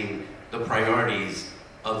compromising the priorities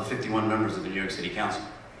of the 51 members of the New York City Council.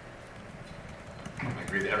 I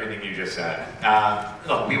agree with everything you just said.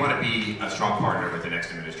 Look, we want to be a strong partner with the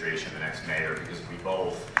next administration, the next mayor, because we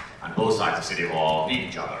both, on both sides of City Hall, need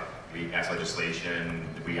each other. We pass legislation,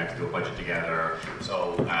 we have to do a budget together.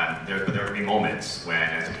 So there are going to be moments when,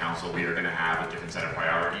 as a council, we are going to have a different set of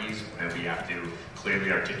priorities, and we have to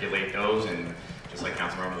clearly articulate those. And just like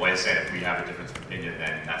Councilmember Moya said, if we have a difference of opinion,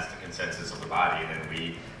 then that's the consensus of the body, and then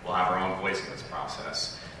we will have our own voice in this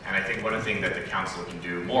process. And I think one of the things that the council can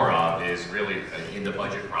do more of is really in the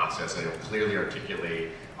budget process, it'll clearly articulate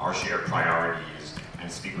our shared priorities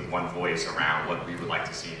and speak with one voice around what we would like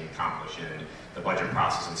to see accomplished in the budget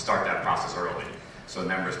process, and start that process early, so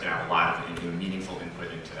members can have a lot of meaningful input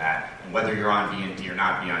into that. And whether you're on BNT or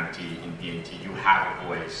not in BNT, you have a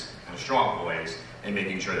voice, and a strong voice, in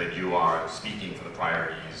making sure that you are speaking for the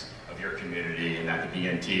priorities of your community, and that the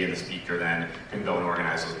BNT and the speaker then can go and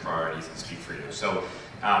organize those priorities and speak for you. So,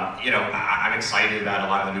 I'm excited about a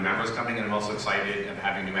lot of the new members coming, and I'm also excited of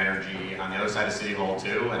having new energy on the other side of City Hall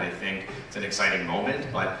too, and I think it's an exciting moment,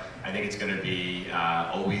 but I think it's going to be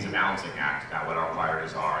always a balancing act about what our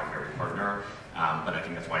priorities are and where we partner. But I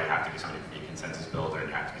think that's why you have to be somebody who can be a consensus builder, and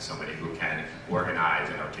you have to be somebody who can organize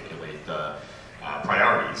and articulate the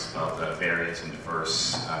priorities of the various and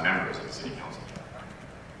diverse members of the City Council.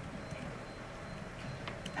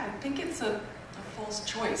 I think it's a false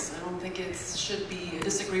choice. I don't think it should be, I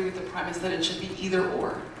disagree with the premise that it should be either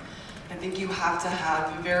or. I think you have to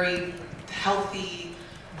have a very healthy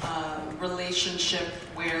relationship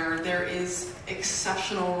where there is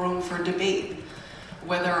exceptional room for debate.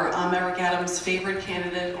 Whether I'm Eric Adams' favorite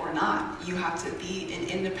candidate or not, you have to be an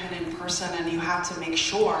independent person, and you have to make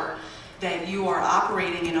sure that you are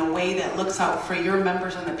operating in a way that looks out for your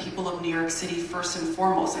members and the people of New York City first and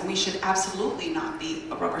foremost. And we should absolutely not be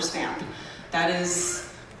a rubber stamp. That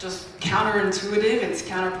is just counterintuitive, it's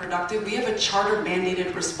counterproductive. We have a charter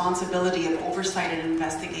mandated responsibility of oversight and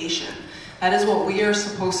investigation. That is what we are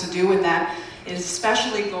supposed to do, and that it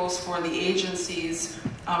especially goes for the agencies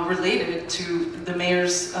related to the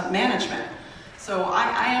mayor's management. So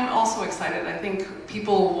I am also excited. I think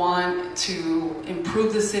people want to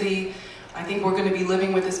improve the city. I think we're going to be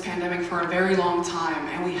living with this pandemic for a very long time,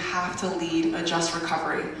 and we have to lead a just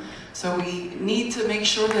recovery. So we need to make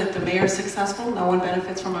sure that the mayor is successful. No one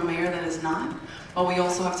benefits from a mayor that is not. But we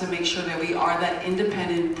also have to make sure that we are that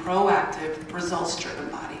independent, proactive, results-driven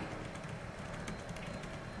body.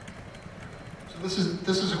 So this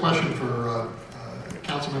is a question for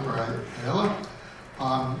Councilmember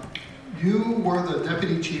Helen. You were the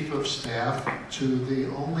Deputy Chief of Staff to the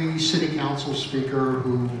only City Council speaker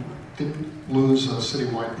who didn't lose a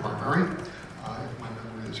citywide primary, if my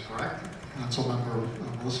memory is correct. Councilmember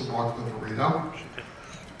Melissa Viverito.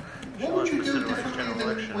 What would you do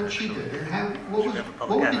differently than what she did? And what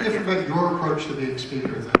would be different about your approach to being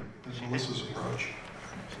speaker than Melissa's approach?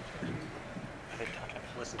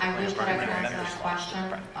 I wish that I could answer that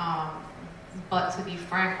question, but to be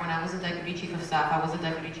frank, when I was a Deputy Chief of Staff, I was a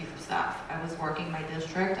Deputy Chief of Staff. I was working my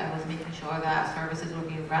district. I was making sure that services were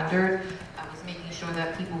being rendered. I was making sure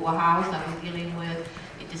that people were housed. I was dealing with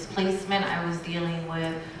displacement. I was dealing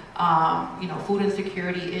with food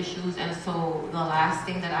insecurity issues, and so the last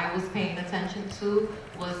thing that I was paying attention to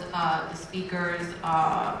was the speaker's,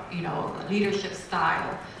 leadership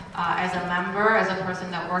style. As a member, as a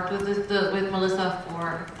person that worked with Melissa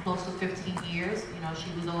for close to 15 years,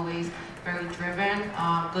 she was always very driven,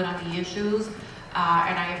 good on the issues, and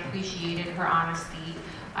I appreciated her honesty.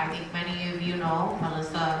 I think many of you know,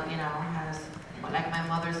 Melissa, has, like my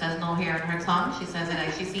mother says, no hair in her tongue. She says it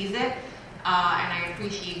as she sees it. And I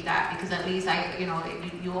appreciate that, because at least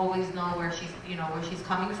you always know where she's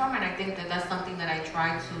coming from, and I think that that's something that I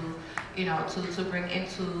try to bring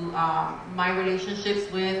into my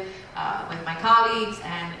relationships with my colleagues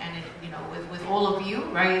and with all of you,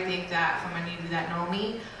 right? I think that for many of you that know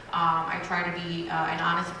me, I try to be an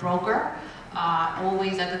honest broker,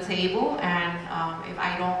 always at the table, and if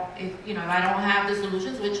I don't have the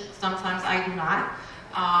solutions, which sometimes I do not.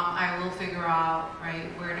 I will figure out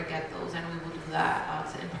where to get those, and we will do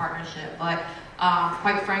that in partnership. But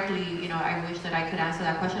quite frankly, I wish that I could answer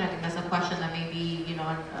that question. I think that's a question that maybe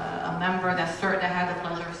a member that had the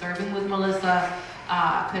pleasure of serving with Melissa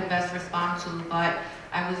could best respond to, but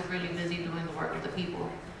I was really busy doing the work with the people.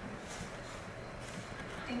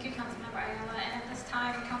 Thank you, Councilmember Ayala. And at this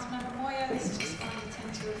time, Councilmember Moya is just going to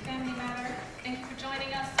tend to a family matter. Thank you for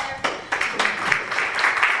joining us, sir.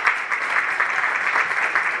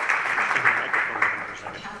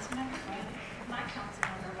 Councilmember, my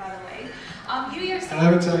councilmember, by the way. You yourself. And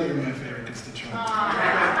I would tell you you're my favorite constituent.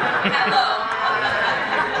 Hello.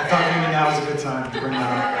 I thought maybe now was a good time to bring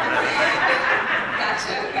that up.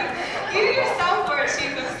 Gotcha. You yourself were a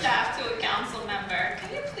chief of staff to a council member. Can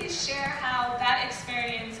you please share how that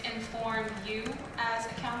experience informed you as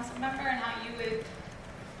a council member and how you would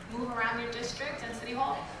move around your district and city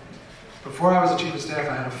hall? Before I was a chief of staff,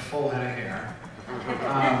 I had a full head of hair.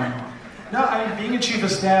 No, being a chief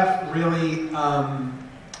of staff really,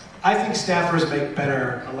 I think staffers make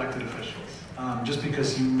better elected officials. Just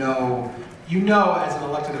because you know as an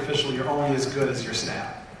elected official, you're only as good as your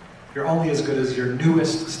staff. You're only as good as your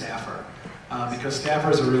newest staffer. Because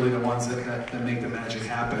staffers are really the ones that make the magic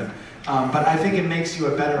happen. But I think it makes you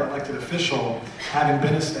a better elected official, having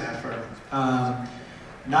been a staffer.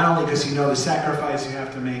 Not only because you know the sacrifice you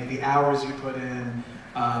have to make, the hours you put in,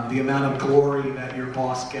 the amount of glory that your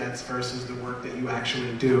boss gets versus the work that you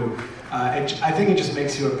actually do. I think it just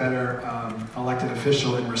makes you a better elected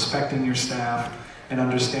official in respecting your staff and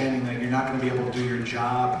understanding that you're not going to be able to do your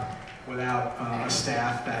job without a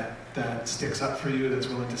staff that sticks up for you, that's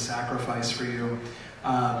willing to sacrifice for you.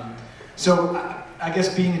 So I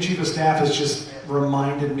guess being a chief of staff has just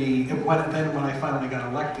reminded me, when I finally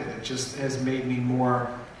got elected, it just has made me more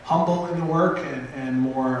humble in the work and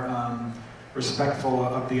more respectful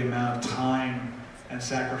of the amount of time and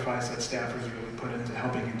sacrifice that staffers really put into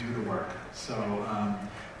helping you do the work. So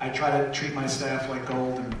I try to treat my staff like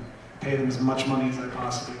gold and pay them as much money as I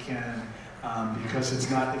possibly can, because it's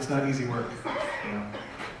not easy work. You know?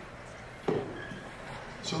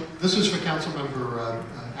 So this is for Councilmember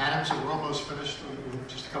Adams, and we're almost finished with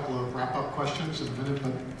just a couple of wrap-up questions in a minute.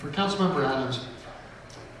 But for Councilmember Adams,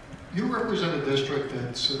 you represent a district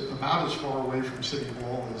that's about as far away from City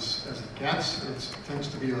Hall as it gets. It tends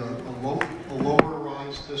to be a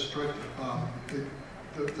lower-rise district.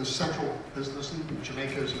 The central business,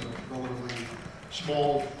 Jamaica is a relatively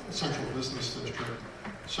small central business district.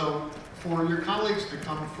 So for your colleagues to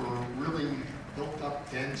come from really built-up,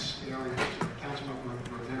 dense areas, Councilmember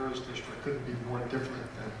Rivera's district couldn't be more different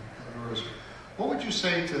than yours. What would you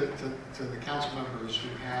say to the council members who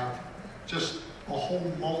have just a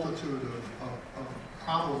whole multitude of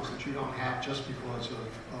problems that you don't have just because of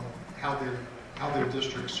how their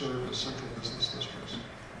districts serve as central business districts?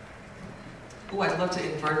 Oh, I'd love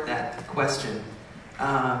to invert that question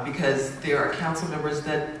because there are council members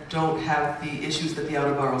that don't have the issues that the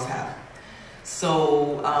outer boroughs have.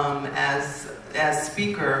 So as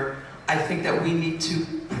speaker, I think that we need to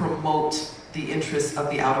promote the interests of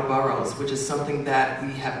the outer boroughs, which is something that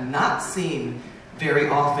we have not seen very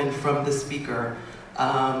often from the speaker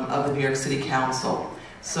of the New York City Council.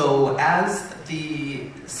 So as the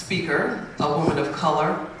speaker, a woman of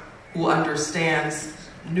color who understands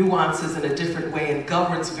nuances in a different way and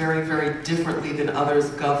governs very, very differently than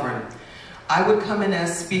others govern, I would come in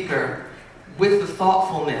as speaker with the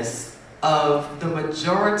thoughtfulness of the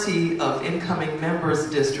majority of incoming members'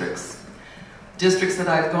 districts that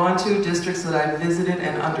I've gone to, districts that I've visited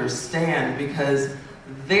and understand, because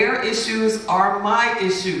their issues are my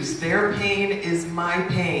issues. Their pain is my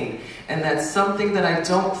pain. And that's something that I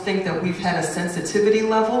don't think that we've had a sensitivity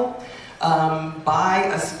level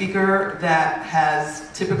by a speaker that has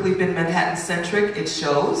typically been Manhattan-centric. It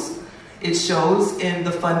shows. It shows in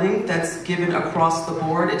the funding that's given across the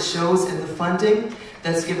board. It shows in the funding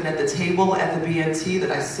that's given at the table at the BNT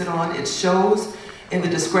that I sit on. It shows in the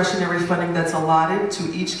discretionary funding that's allotted to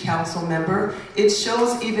each council member. It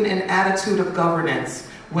shows even in attitude of governance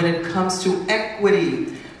when it comes to equity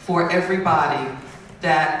for everybody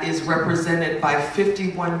that is represented by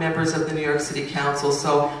 51 members of the New York City Council.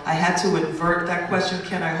 So I had to invert that question,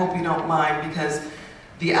 Ken, I hope you don't mind, because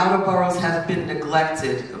the outer boroughs have been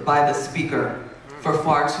neglected by the speaker for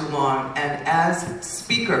far too long. And as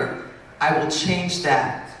speaker, I will change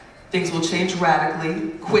that. Things will change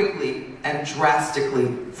radically, quickly, and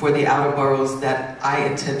drastically for the outer boroughs that I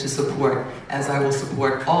intend to support, as I will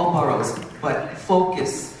support all boroughs. But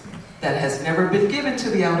focus that has never been given to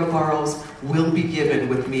the outer boroughs will be given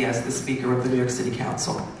with me as the Speaker of the New York City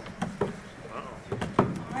Council. All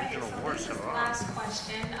right, so this is the last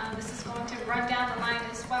question. This is going to run down the line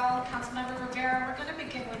as well. Councilmember Rivera, we're going to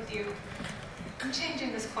begin with you. I'm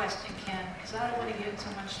changing this question, Ken, because I don't want to get in too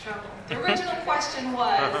much trouble. The original question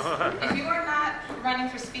was, if you are not running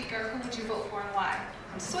for speaker, who would you vote for and why?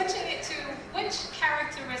 I'm switching it to, which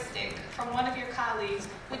characteristic from one of your colleagues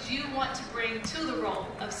would you want to bring to the role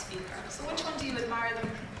of speaker? So which one do you admire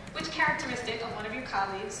which characteristic of one of your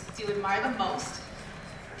colleagues do you admire the most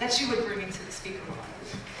that you would bring into the speaker role?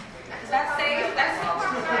 Is that safe? That's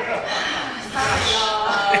Sorry,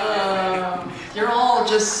 y'all. You're all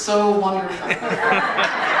just so wonderful. I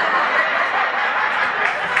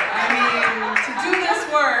mean, to do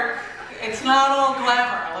this work, it's not all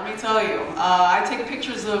glamour, let me tell you. I take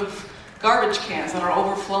pictures of garbage cans that are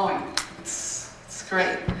overflowing. It's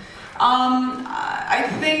great. Well,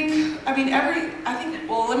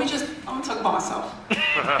 I'm gonna talk about myself.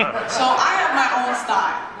 So I have my own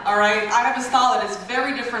style, all right? I have a style that is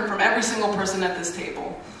very different from every single person at this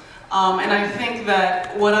table. And I think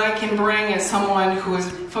that what I can bring as someone who is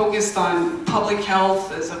focused on public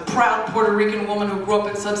health, as a proud Puerto Rican woman who grew up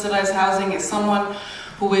in subsidized housing, as someone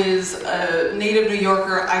who is a native New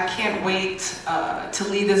Yorker, I can't wait to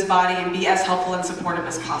lead this body and be as helpful and supportive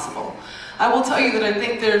as possible. I will tell you that I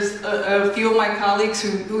think there's a few of my colleagues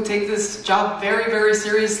who take this job very, very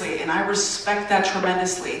seriously, and I respect that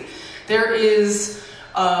tremendously. There is,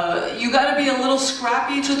 you gotta be a little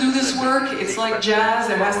scrappy to do this work. It's like jazz,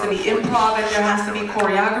 there has to be improv and there has to be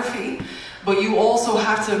choreography, but you also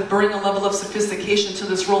have to bring a level of sophistication to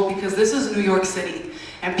this role because this is New York City.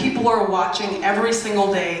 And people are watching every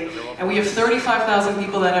single day, and we have 35,000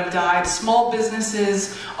 people that have died. Small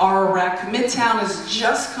businesses are a wreck. Midtown is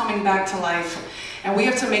just coming back to life, and we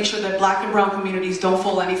have to make sure that Black and brown communities don't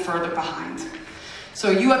fall any further behind.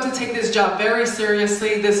 So you have to take this job very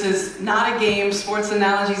seriously. This is not a game, sports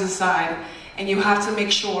analogies aside, and you have to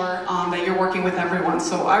make sure that you're working with everyone.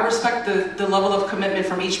 So I respect the level of commitment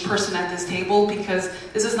from each person at this table because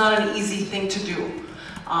this is not an easy thing to do.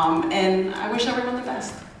 And I wish everyone the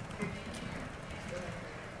best.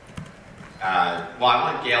 Well,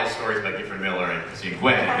 I want Gale stories about Gifford Miller and Christine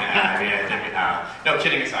Quinn. I think, no,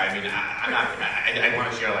 kidding aside, I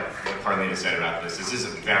want to share like what Carlina said about this. This is a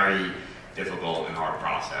very difficult and hard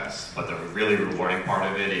process, but the really rewarding part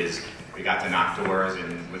of it is we got to knock doors,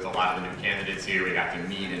 and with a lot of the new candidates here, we got to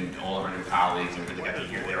meet and all of our new colleagues, and really got to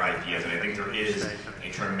hear their ideas. And I think there is a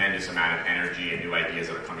tremendous amount of energy and new ideas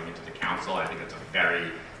that are coming into the council. I think it's a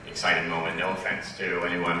very exciting moment. No offense to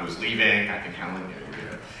anyone who's leaving. I think Helen,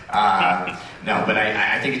 no, but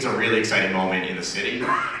I think it's a really exciting moment in the city,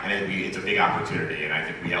 and it's a big opportunity. And I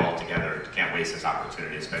think we all together can't waste this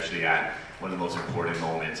opportunity, especially at one of the most important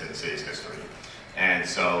moments in the city's history. And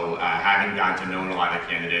so, having gotten to know a lot of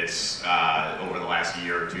candidates over the last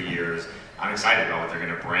year or 2 years, I'm excited about what they're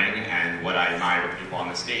going to bring. And what I admire with people on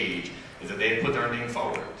the stage is that they put their name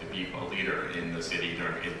forward to be a leader in the city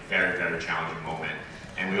during a very, very challenging moment.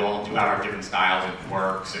 And we all do have our different styles and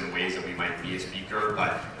quirks and ways that we might be a speaker,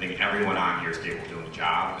 but I think everyone on here is capable of doing the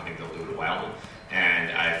job. I think they'll do it well. And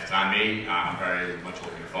if it's on me, I'm very much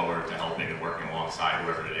looking forward to helping and working alongside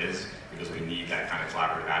whoever it is, because we need that kind of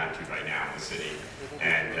collaborative attitude right now in the city.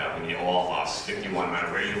 And we need all of us, 51, no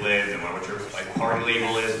matter where you live and what your party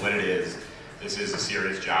label is, what it is. This is a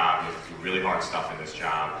serious job. You have to do really hard stuff in this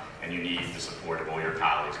job, and you need the support of all your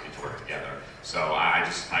colleagues to work together. So I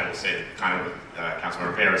will say kind of what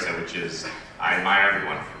Councilmember Brewer said, which is I admire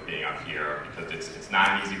everyone for being up here because it's not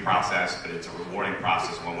an easy process, but it's a rewarding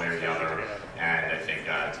process one way or the other. And I think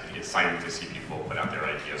it's exciting to see people put out their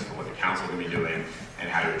ideas for what the council can be doing and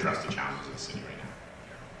how to address the challenges of the city right now.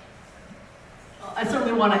 I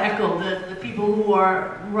certainly want to echo the people who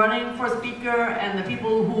are running for speaker and the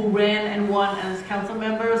people who ran and won as council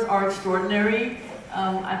members are extraordinary.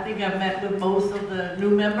 I think I've met with most of the new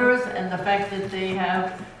members, and the fact that they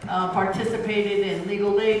have participated in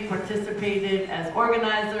legal aid, participated as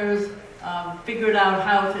organizers, figured out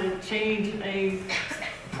how to change a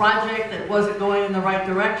project that wasn't going in the right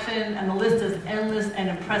direction, and the list is endless and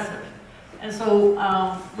impressive. And so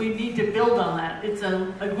we need to build on that. It's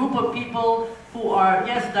a group of people who are,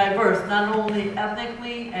 yes, diverse, not only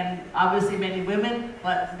ethnically and obviously many women,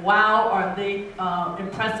 but wow, are they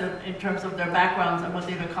impressive in terms of their backgrounds and what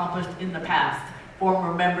they've accomplished in the past.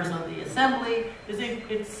 Former members of the assembly,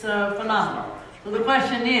 it's phenomenal. So the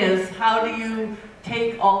question is, how do you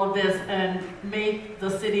take all of this and make the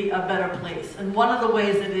city a better place? And one of the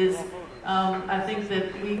ways it is, I think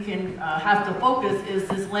that we can have to focus is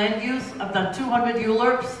this land use. I've done 200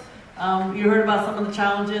 ULURPs. You heard about some of the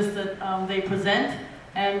challenges that they present.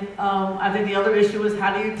 And I think the other issue is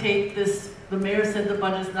how do you take this, the mayor said the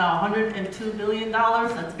budget is now $102 billion.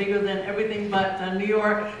 That's bigger than everything but New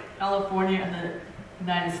York, California, and the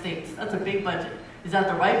United States. That's a big budget. Is that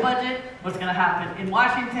the right budget? What's going to happen in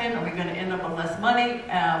Washington? Are we going to end up with less money?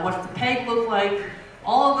 What's the peg look like?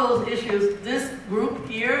 All of those issues, this group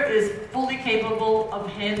here is fully capable of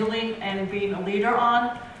handling and being a leader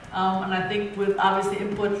on, and I think with obviously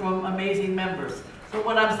input from amazing members. So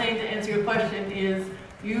what I'm saying to answer your question is,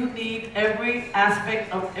 you need every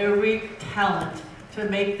aspect of every talent to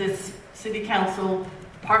make this city council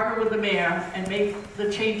partner with the mayor and make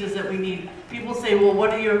the changes that we need. People say, well,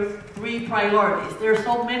 what are your 3 priorities? There are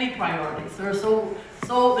so many priorities. There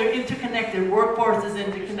are they're interconnected. Workforce is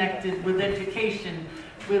interconnected with education,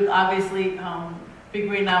 with obviously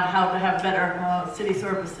figuring out how to have better city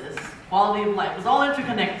services, quality of life. It's all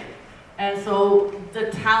interconnected. And so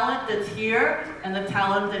the talent that's here and the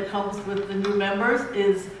talent that comes with the new members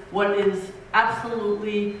is what is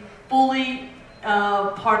absolutely fully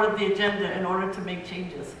part of the agenda in order to make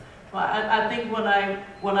changes. So I think what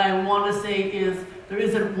I want to say is there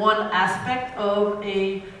isn't one aspect of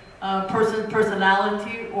a person's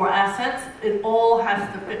personality or assets. It all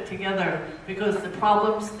has to fit together, because the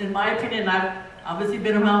problems, in my opinion, I've obviously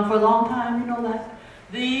been around for a long time, you know that.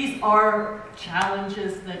 These are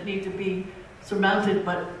challenges that need to be surmounted,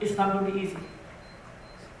 but it's not going to be easy.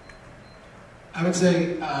 I would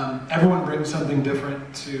say everyone brings something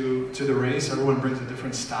different to the race. Everyone brings a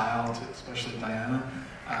different style, especially Diana.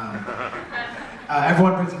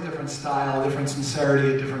 Everyone brings a different style, a different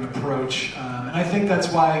sincerity, a different approach. And I think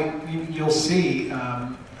that's why you'll see,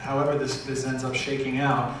 however this ends up shaking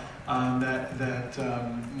out,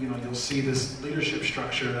 you'll see this leadership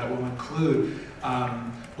structure that will include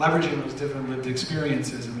leveraging those different lived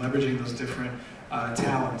experiences and leveraging those different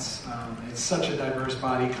talents. It's such a diverse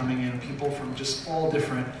body coming in, people from just all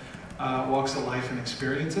different walks of life and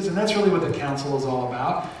experiences, and that's really what the council is all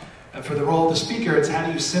about. For the role of the speaker, it's how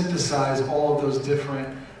do you synthesize all of those different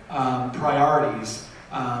priorities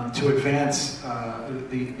to advance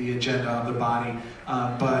the agenda of the body.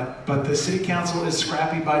 But the city council is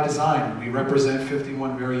scrappy by design. We represent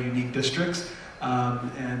 51 very unique districts.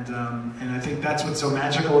 And I think that's what's so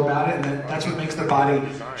magical about it, and that's what makes the body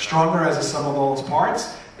stronger as a sum of all its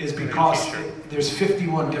parts, is because there's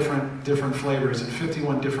 51 different flavors and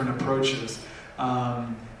 51 different approaches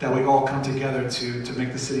that we all come together to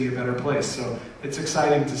make the city a better place. So it's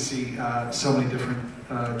exciting to see so many different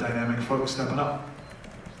dynamic folks stepping up.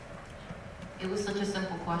 It was such a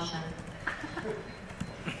simple question.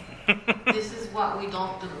 This is what we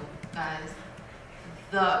don't do, guys.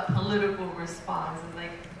 The political response is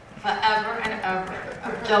like forever and ever.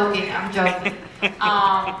 I'm joking.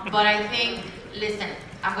 But I think, listen,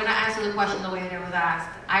 I'm going to answer the question the way that it was asked.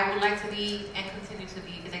 I would like to be and continue to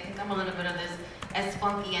be, because I think I'm a little bit of this as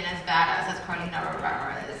funky and as badass as Carlina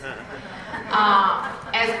Rivera is.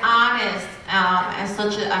 As honest, as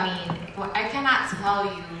such a, I mean, I cannot tell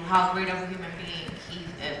you how great of a human being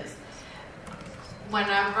Keith is.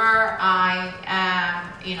 Whenever I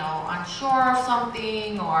am, unsure of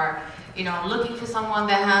something, or, looking for someone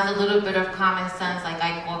that has a little bit of common sense, like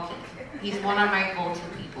I call Keith. He's one of my go-to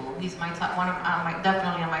people. He's my top,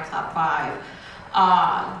 definitely on my top 5.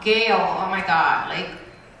 Gale, oh my God, like,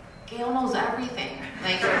 Gale knows everything.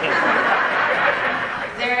 Like,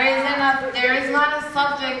 there is not a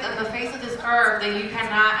subject on the face of this earth that you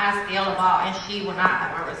cannot ask Gale about, and she will not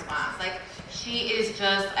have a response. Like, she is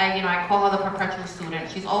just, I call her the perpetual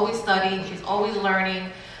student. She's always studying, she's always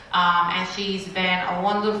learning, and she's been a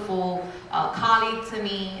wonderful colleague to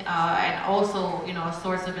me, and also, a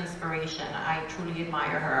source of inspiration. I truly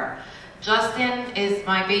admire her. Justin is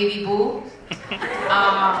my baby boo.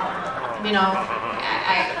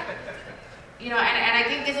 And I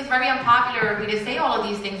think this is very unpopular of me to say all of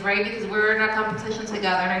these things, right? Because we're in a competition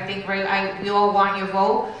together, and I think, we all want your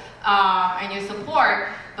vote and your support.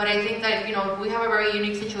 But I think that, we have a very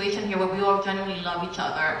unique situation here where we all genuinely love each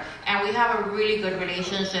other, and we have a really good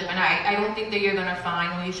relationship. And I don't think that you're going to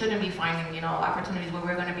find, or you shouldn't be finding, opportunities where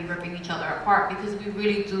we're going to be ripping each other apart, because we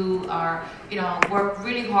really do work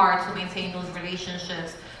really hard to maintain those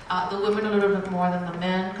relationships. The women a little bit more than the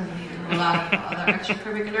men, because we do a lot of other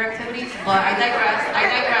extracurricular activities. But I digress.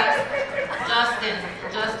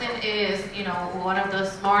 Justin is, one of the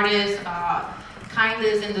smartest,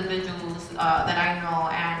 kindest individuals that I know,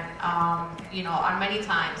 and on many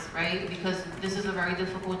times, right? Because this is a very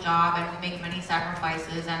difficult job, and we make many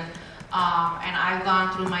sacrifices, and I've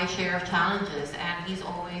gone through my share of challenges, and he's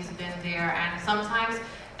always been there. And sometimes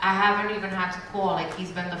I haven't even had to call, like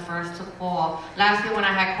he's been the first to call. Last year when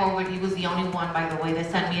I had COVID, he was the only one, by the way, that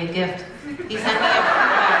sent me a gift. He sent me a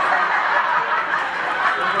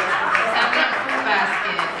fruit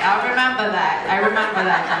basket. I remember that,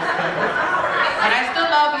 Justin. And I still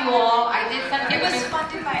love you all. I did send it. It was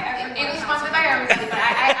funded by everyone. It was funded by everyone. everybody,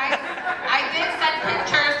 but I did send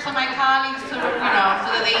pictures to my colleagues to,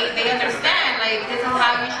 so that they understand, like, this is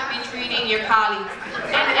how you should be treating your colleagues.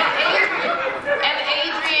 And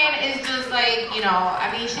Adrian is just like,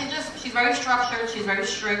 I mean, she's very structured, she's very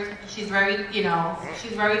strict, she's very,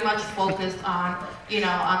 she's very much focused on,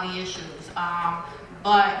 on the issues.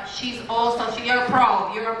 But she's you're a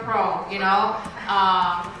pro,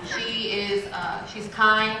 she's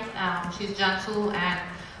kind, she's gentle, and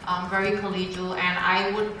very collegial, and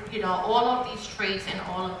I would, all of these traits and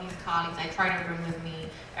all of these colleagues, I try to bring with me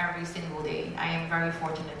every single day. I am very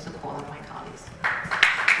fortunate to call them my colleagues.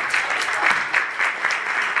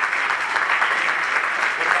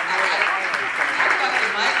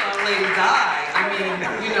 Lady Di, I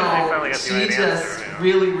mean, she just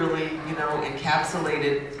really,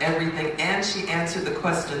 encapsulated everything, and she answered the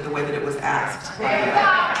question the way that it was asked. So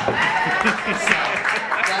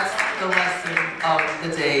that's the lesson of the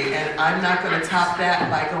day, and I'm not going to top that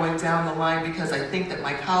by going down the line, because I think that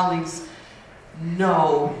my colleagues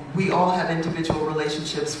know we all have individual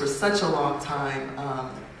relationships for such a long time.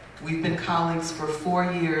 We've been colleagues for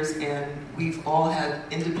 4 years, and we've all had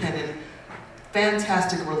independent,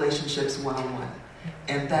 fantastic relationships one-on-one,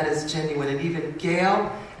 and that is genuine. And even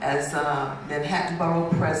Gale, as Manhattan Borough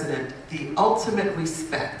President, the ultimate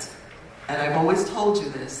respect, and I've always told you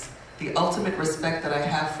this, the ultimate respect that I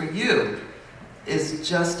have for you is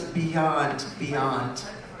just beyond.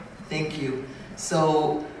 Thank you.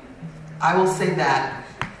 So I will say that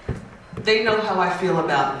they know how I feel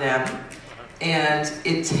about them, and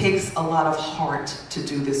it takes a lot of heart to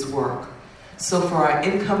do this work. So for our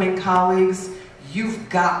incoming colleagues, you've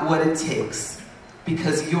got what it takes,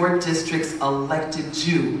 because your districts elected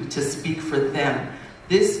you to speak for them.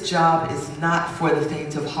 This job is not for the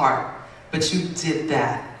faint of heart, but you did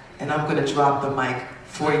that. And I'm going to drop the mic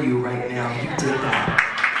for you right now. You did that.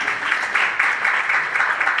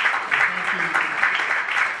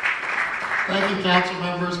 Thank you, council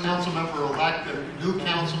members, council member-elect, and new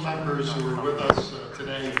council members who are with us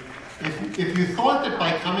today. If you thought that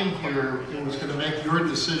by coming here it was going to make your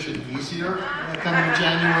decision easier coming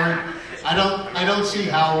January, I don't see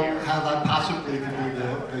how that possibly can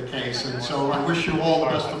be the case. And so I wish you all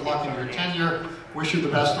the best of luck in your tenure. Wish you the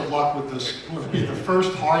best of luck with this. It will be the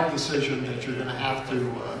first hard decision that you're going to have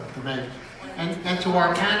to make. And to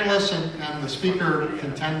our panelists and the speaker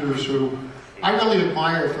contenders, who I really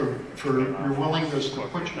admire for your willingness to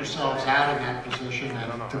put yourselves out in that position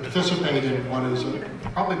and to participate in what is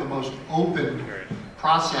probably the most open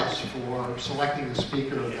process for selecting a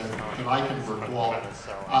speaker that I can recall.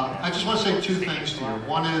 I just want to say two things to you.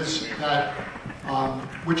 One is that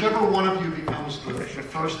whichever one of you becomes the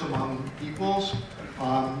first among equals,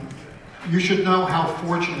 you should know how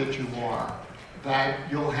fortunate you are that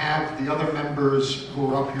you'll have the other members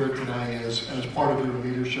who are up here today as part of your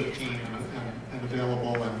leadership team and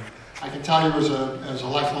available. And I can tell you as a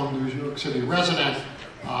lifelong New York City resident,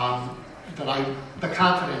 the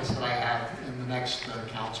confidence that I have in the next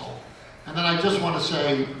council. And then I just want to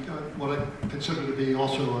say what I consider to be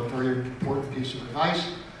also a very important piece of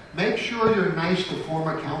advice. Make sure you're nice to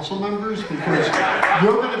former council members, because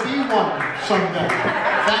you're going to be one someday.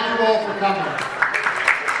 Thank you all for coming.